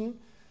function.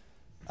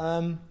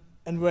 And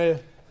well,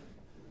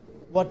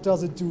 what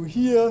does it do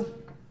here?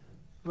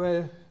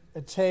 Well,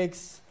 it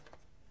takes,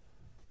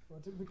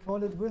 what did we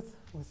call it with?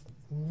 With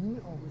mean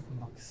or with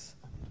max?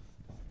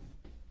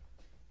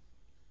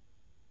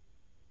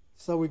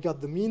 So we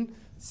got the mean.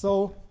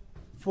 So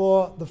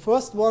for the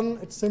first one,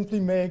 it simply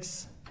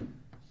makes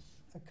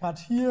a cut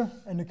here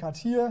and a cut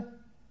here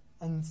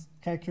and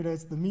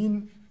calculates the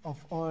mean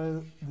of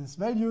all these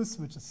values,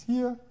 which is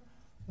here.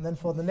 And then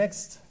for the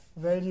next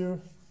value,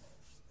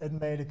 it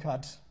made a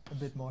cut a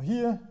bit more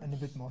here and a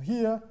bit more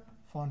here,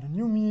 found a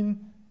new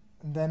mean,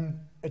 and then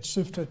it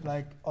shifted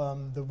like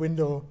the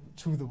window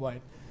to the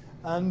right.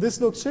 And this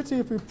looks shitty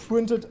if we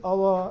printed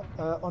our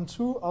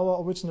onto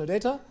our original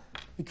data,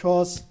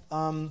 because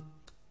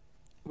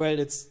well,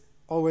 it's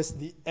always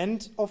the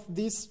end of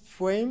this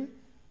frame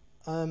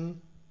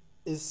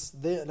is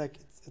there, like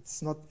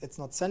it's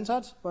not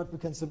centered, but we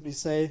can simply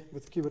say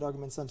with keyword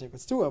argument center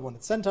equals 2, I want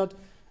it centered.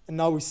 And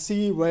now we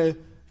see, well,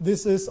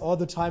 this is all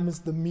the time is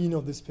the mean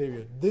of this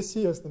period. This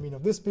here is the mean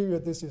of this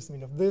period, this here is the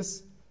mean of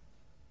this.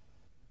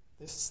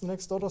 This is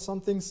next dot or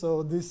something,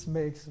 so this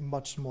makes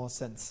much more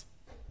sense.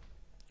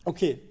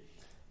 Okay,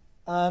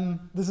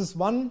 this is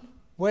one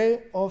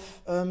way of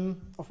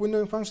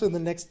windowing function. The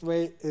next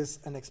way is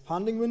an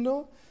expanding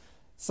window.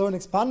 So an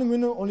expanding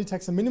window only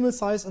takes a minimal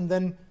size and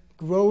then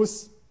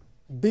grows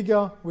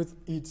bigger with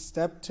each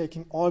step,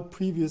 taking all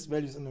previous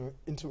values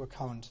into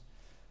account.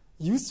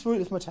 Useful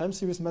if my time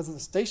series measures a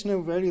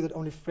stationary value that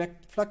only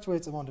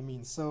fluctuates around the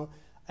mean. So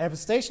I have a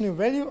stationary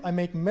value, I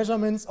make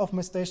measurements of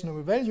my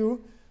stationary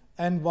value,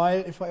 and while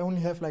if I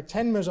only have like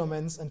 10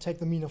 measurements and take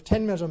the mean of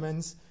 10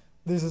 measurements,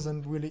 this is a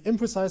really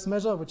imprecise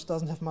measure which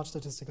doesn't have much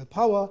statistical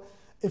power.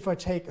 If I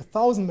take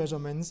 1,000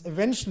 measurements,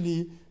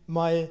 eventually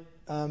my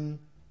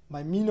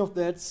mean of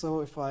that,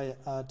 so if I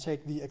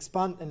take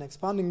an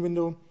expanding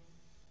window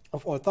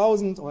of all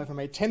 1,000, or if I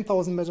made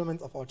 10,000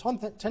 measurements of all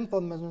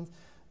 10,000 measurements,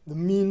 the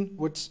mean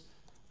would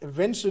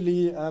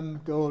eventually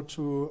go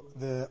to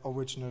the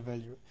original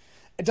value.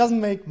 It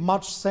doesn't make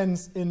much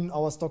sense in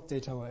our stock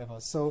data, however.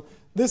 So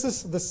this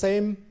is the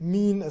same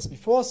mean as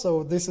before.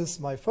 So this is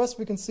my first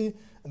frequency,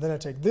 and then I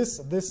take this,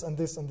 and this, and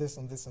this, and this,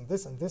 and this, and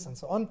this, and this, and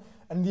so on.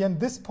 And in the end,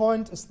 this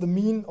point is the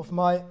mean of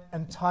my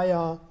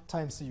entire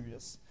time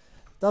series.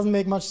 Doesn't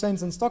make much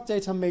sense in stock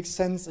data. Makes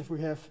sense if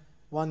we have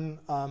one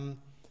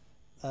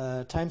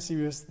time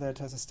series that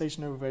has a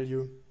stationary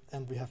value,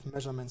 and we have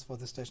measurements for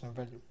the stationary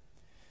value.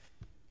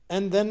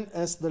 And then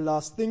as the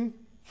last thing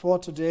for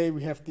today,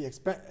 we have the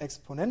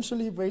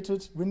exponentially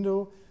weighted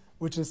window,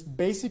 which is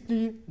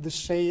basically the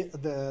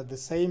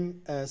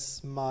same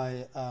as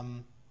my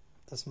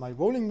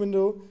rolling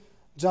window,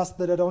 just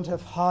that I don't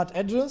have hard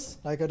edges,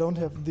 like I don't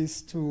have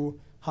these two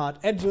hard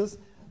edges,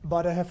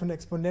 but I have an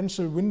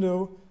exponential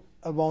window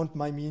around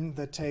my mean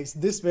that takes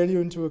this value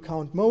into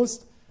account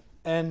most,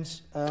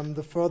 and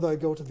the further I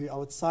go to the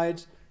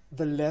outside,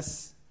 the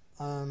less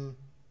the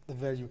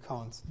value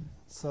counts.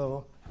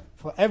 So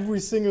for every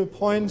single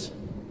point,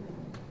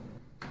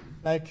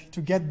 like to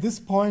get this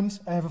point,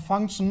 I have a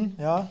function,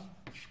 yeah,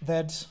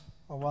 that,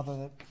 or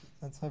rather,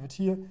 let's have it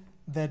here,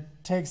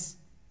 that takes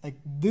like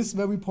this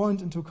very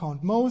point into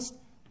account most,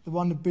 the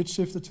one a bit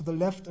shifted to the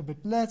left a bit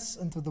less,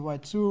 and to the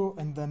right too,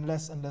 and then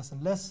less and less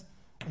and less,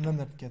 and then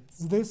that gets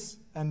this,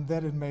 and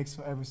that it makes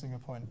for every single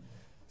point.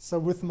 So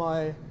with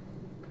a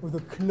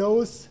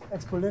close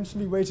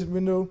exponentially weighted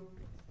window,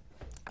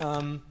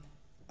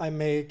 I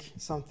make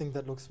something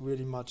that looks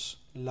really much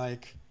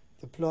like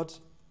the plot.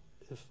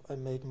 If I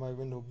make my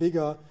window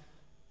bigger,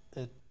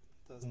 it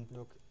doesn't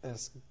look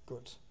as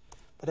good.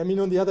 But I mean,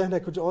 on the other hand, I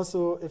could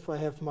also, if I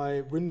have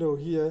my window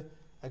here,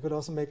 I could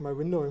also make my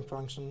windowing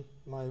function,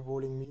 my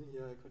rolling mean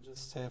here, I could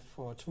just have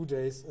for 2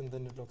 days, and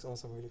then it looks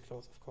also really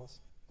close, of course.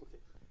 Okay.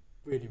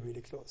 really,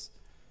 really close.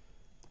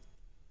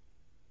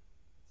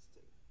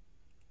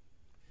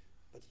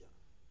 But yeah,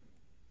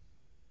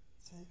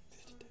 say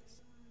 50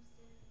 days.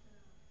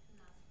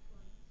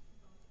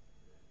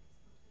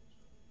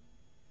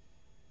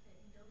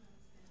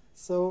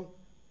 So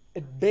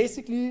it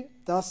basically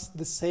does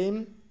the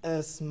same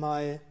as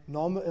my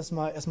normal, as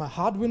my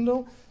hard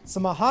window. So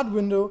my hard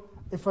window,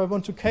 if I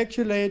want to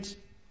calculate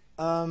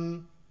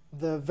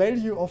the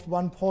value of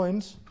one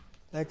point,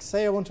 like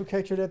say I want to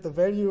calculate the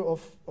value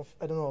of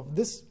I don't know, of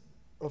this,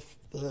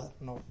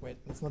 no, wait,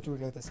 let's not do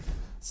it like this.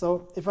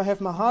 So if I have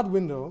my hard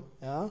window,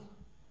 yeah,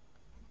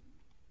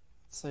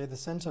 say the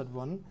centered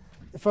one,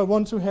 if I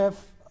want to have,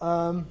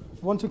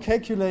 want to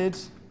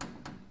calculate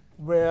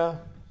where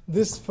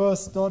this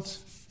first dot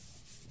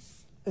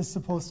is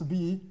supposed to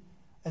be,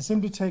 I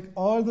simply take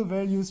all the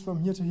values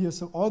from here to here,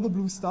 so all the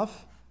blue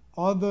stuff,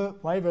 all the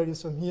y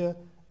values from here,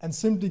 and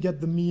simply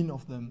get the mean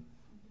of them,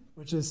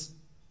 which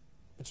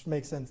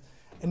makes sense.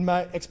 In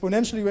my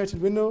exponentially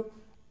weighted window,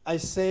 I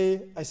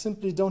say I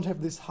simply don't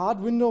have this hard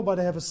window, but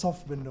I have a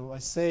soft window. I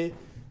say,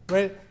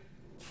 well,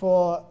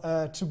 for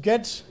to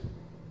get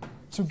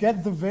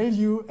the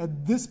value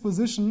at this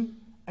position,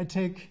 I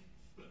take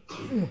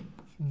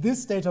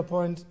this data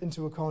point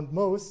into account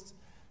most,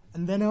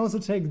 and then I also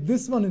take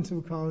this one into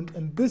account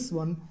and this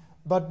one,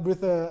 but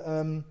with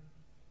a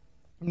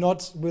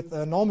not with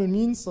a normal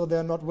mean, so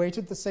they're not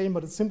weighted the same,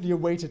 but it's simply a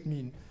weighted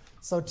mean.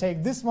 So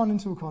take this one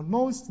into account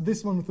most,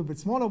 this one with a bit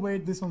smaller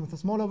weight, this one with a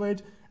smaller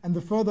weight, and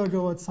the further I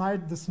go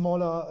outside, the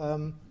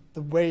smaller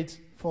the weight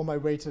for my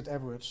weighted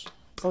average.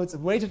 So it's a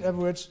weighted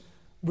average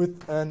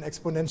with an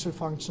exponential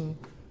function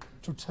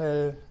to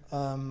tell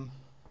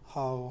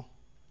how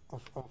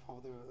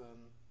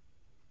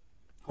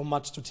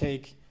much to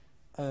take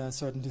a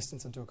certain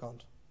distance into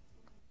account.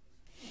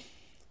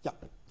 Yeah,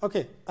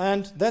 okay,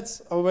 and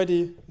that's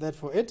already that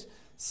for it.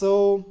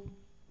 So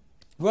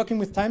working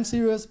with time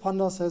series,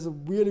 Pandas has a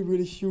really,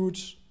 really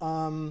huge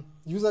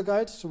user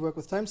guide to work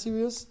with time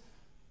series.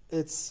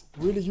 It's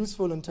really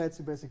useful and tells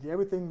you basically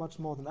everything, much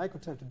more than I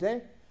could tell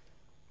today.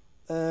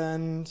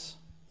 And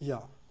yeah,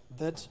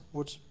 that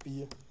would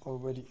be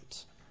already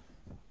it.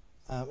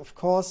 Of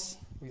course,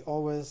 we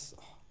always,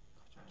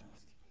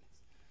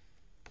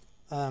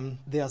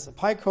 there's a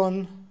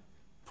PyCon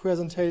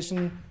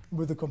presentation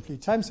with a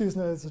complete time series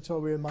analysis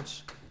tutorial,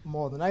 much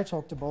more than I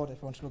talked about. If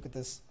you want to look at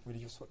this, really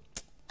useful.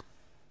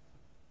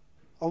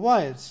 All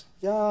right,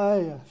 yeah,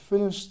 I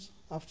finished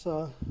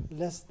after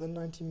less than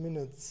 90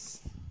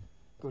 minutes.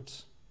 Good.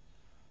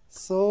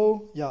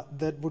 So, yeah,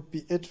 that would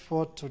be it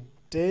for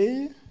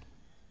today.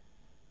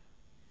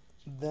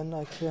 Then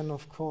I can,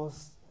 of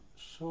course,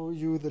 show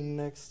you the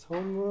next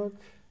homework.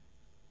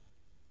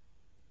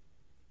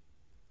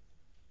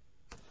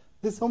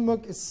 This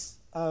homework is,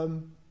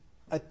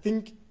 I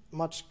think,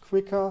 much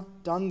quicker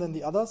done than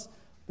the others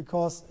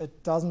because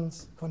it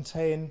doesn't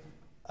contain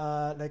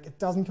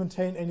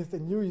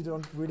anything new. You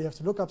don't really have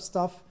to look up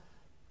stuff.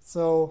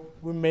 So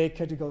we make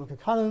categorical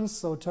columns,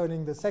 so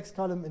turning the sex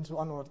column into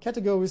unordered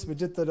categories. We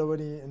did that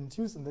already in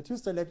the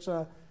Tuesday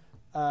lecture.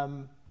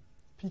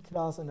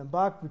 P-class and a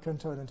bug, we can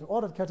turn into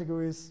ordered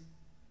categories,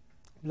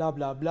 blah,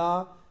 blah,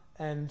 blah.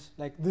 And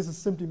like this is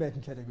simply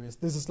making categories.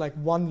 This is like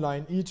one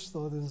line each,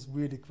 so this is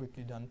really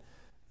quickly done.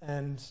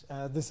 And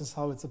this is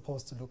how it's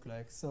supposed to look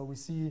like. So we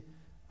see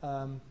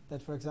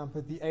that, for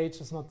example, the age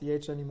is not the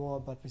age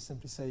anymore, but we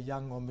simply say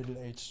young or middle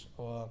age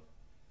or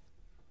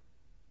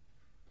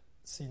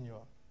senior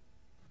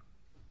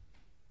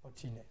or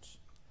teenage.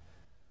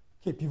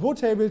 Okay, pivot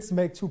tables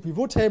make two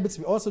pivot tables.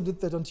 We also did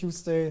that on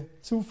Tuesday.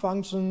 Two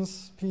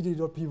functions,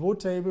 pd.pivot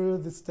table.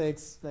 This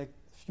takes like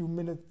a few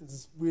minutes. This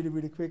is really,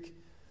 really quick.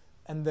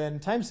 And then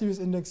time series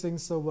indexing.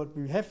 So what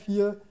we have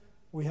here,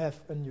 we have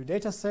a new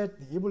data set,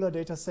 the Ebola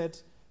data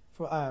set.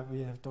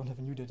 Don't have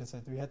a new data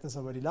set. We had this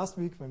already last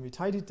week when we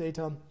tidied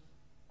data.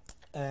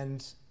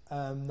 And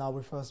now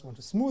we first want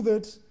to smooth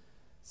it,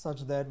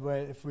 such that,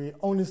 well, if we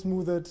only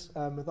smooth it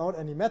without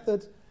any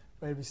method,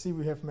 well, we see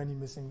we have many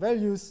missing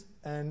values.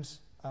 And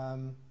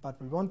but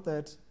we want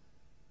that.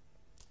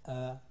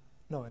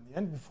 No, in the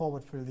end, we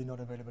forward fill the not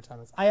available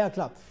timers. Ah, yeah,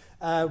 klar.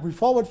 We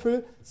forward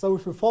fill. So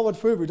if we forward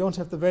fill, we don't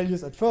have the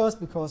values at first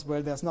because,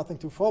 well, there's nothing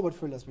to forward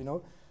fill, as we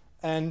know.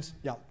 And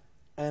yeah,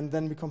 and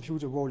then we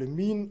compute a rolling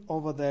mean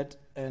over that,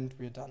 and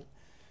we're done.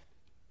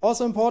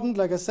 Also important,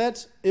 like I said,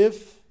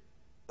 if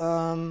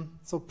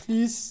so,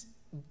 please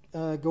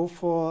go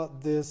for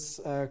this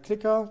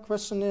clicker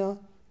questionnaire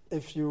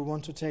if you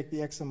want to take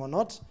the exam or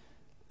not.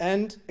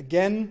 And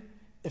again,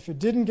 if you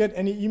didn't get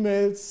any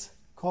emails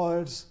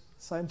called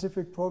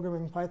Scientific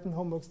Programming Python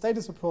Homework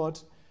Status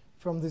Report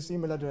from this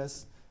email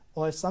address,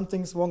 or if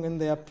something's wrong in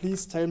there,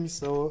 please tell me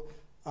so,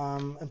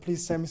 and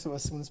please tell me so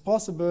as soon as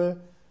possible.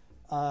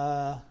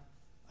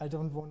 I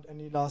don't want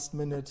any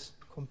last-minute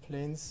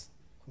complaints.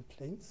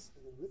 Complaints?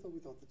 With or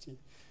without the T?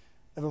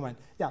 Never mind.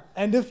 Yeah,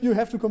 and if you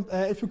have to,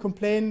 if you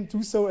complain,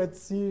 do so at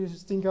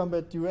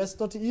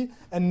cstinkam@us.de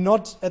and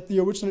not at the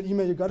original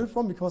email you got it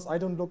from, because I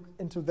don't look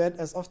into that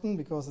as often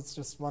because it's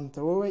just one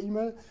throwaway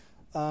email.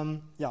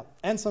 Yeah,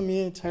 answer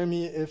me, tell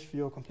me if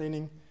you're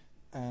complaining,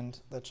 and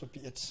that should be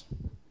it.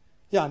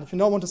 Yeah, and if you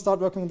now want to start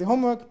working on the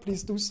homework,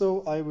 please do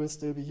so. I will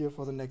still be here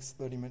for the next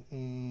 30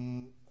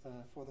 minutes,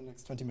 for the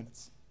next 20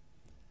 minutes.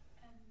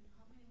 And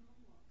how many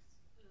homeworks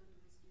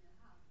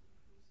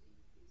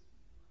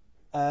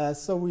do we have?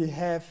 So we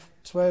have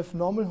 12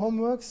 normal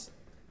homeworks,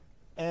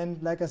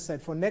 and like I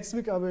said, for next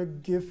week I will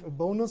give a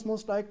bonus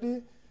most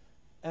likely,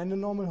 and a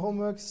normal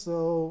homework.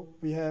 So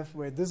we have,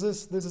 wait, this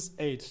is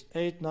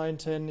 8, 9,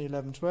 10,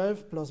 11,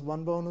 12, plus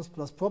one bonus,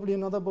 plus probably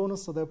another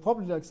bonus, so there are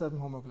probably like 7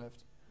 homework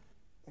left,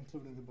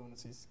 including the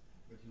bonuses.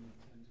 But you need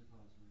 10 to pass,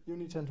 right? You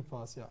need 10 to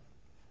pass, yeah.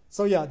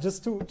 So yeah,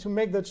 just to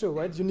make that sure,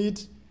 right, you need,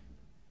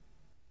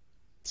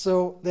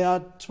 so there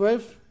are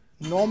 12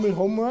 normal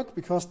homework,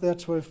 because there are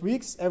 12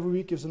 weeks, every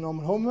week gives a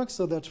normal homework,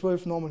 so there are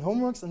 12 normal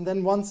homeworks, and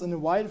then once in a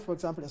while, for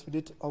example, as we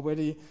did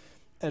already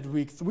at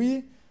week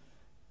 3,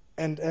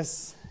 and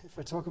as if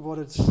I talk about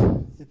it,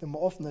 the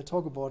more often I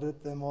talk about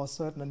it, the more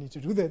certain I need to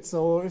do that.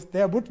 So if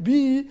there would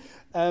be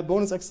a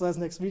bonus exercise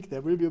next week,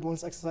 there will be a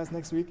bonus exercise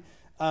next week,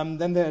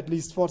 then there are at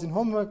least 14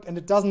 homework, and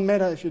it doesn't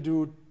matter if you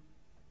do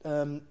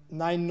 9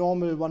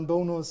 normal, 1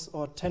 bonus,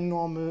 or 10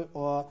 normal,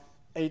 or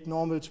 8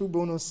 normal, 2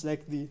 bonus,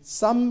 like the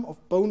sum of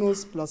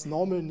bonus plus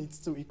normal needs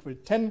to equal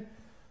 10.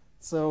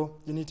 So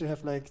you need to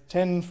have like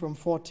 10 from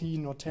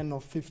 14 or 10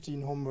 or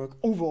 15 homework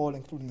overall,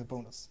 including the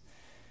bonus.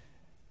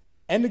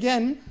 And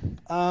again,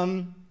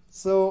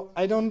 so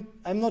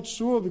I'm not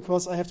sure,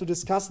 because I have to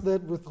discuss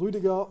that with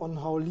Rüdiger on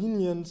how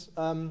lenient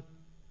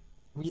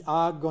we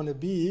are going to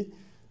be.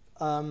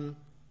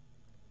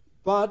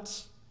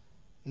 But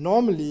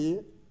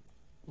normally,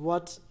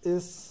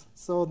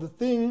 so the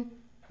thing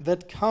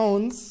that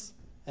counts,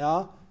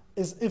 yeah,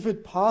 is if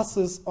it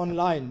passes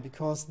online,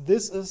 because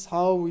this is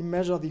how we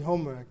measure the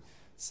homework.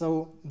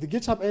 So the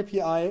GitHub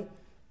API,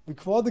 we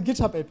call the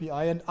GitHub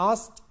API and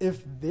ask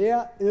if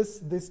there is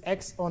this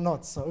X or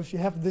not. So if you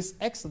have this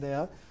X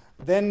there,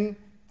 then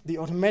the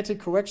automatic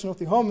correction of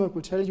the homework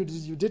will tell you that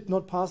you did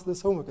not pass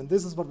this homework, and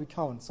this is what we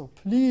count. So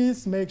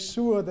please make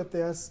sure that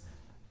there's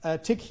a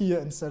tick here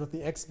instead of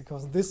the X,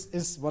 because this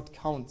is what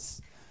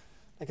counts.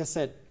 Like I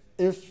said,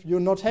 if you're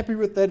not happy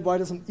with that,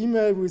 write us an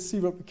email, we'll see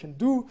what we can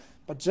do.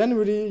 But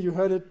generally, you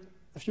heard it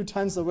a few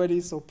times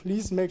already, so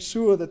please make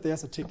sure that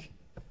there's a tick.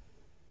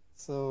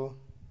 So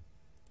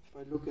if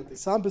I look at the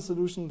sample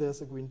solution,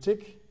 there's a green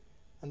tick,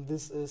 and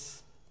this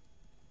is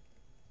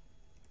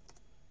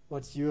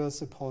what you're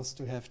supposed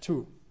to have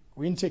too.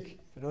 Green tick.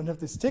 If you don't have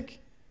this tick,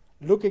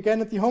 look again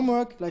at the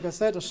homework. Like I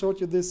said, I showed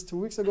you this 2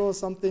 weeks ago or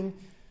something.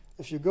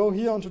 If you go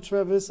here onto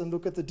Travis and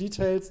look at the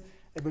details,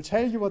 it will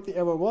tell you what the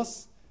error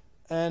was,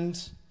 and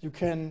you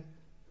can,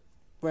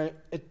 well,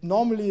 it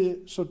normally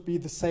should be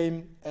the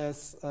same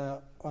as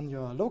on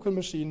your local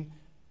machine.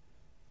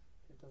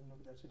 It doesn't look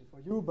actually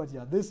for you, but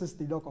yeah, this is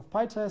the log of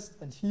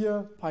PyTest, and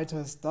here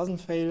PyTest doesn't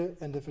fail,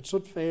 and if it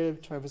should fail,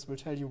 Travis will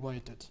tell you why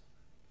it did.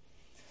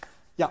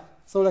 Yeah,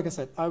 so like I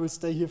said, I will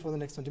stay here for the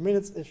next 20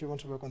 minutes. If you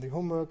want to work on the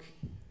homework,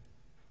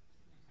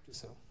 do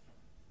so.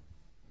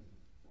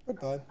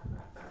 Goodbye.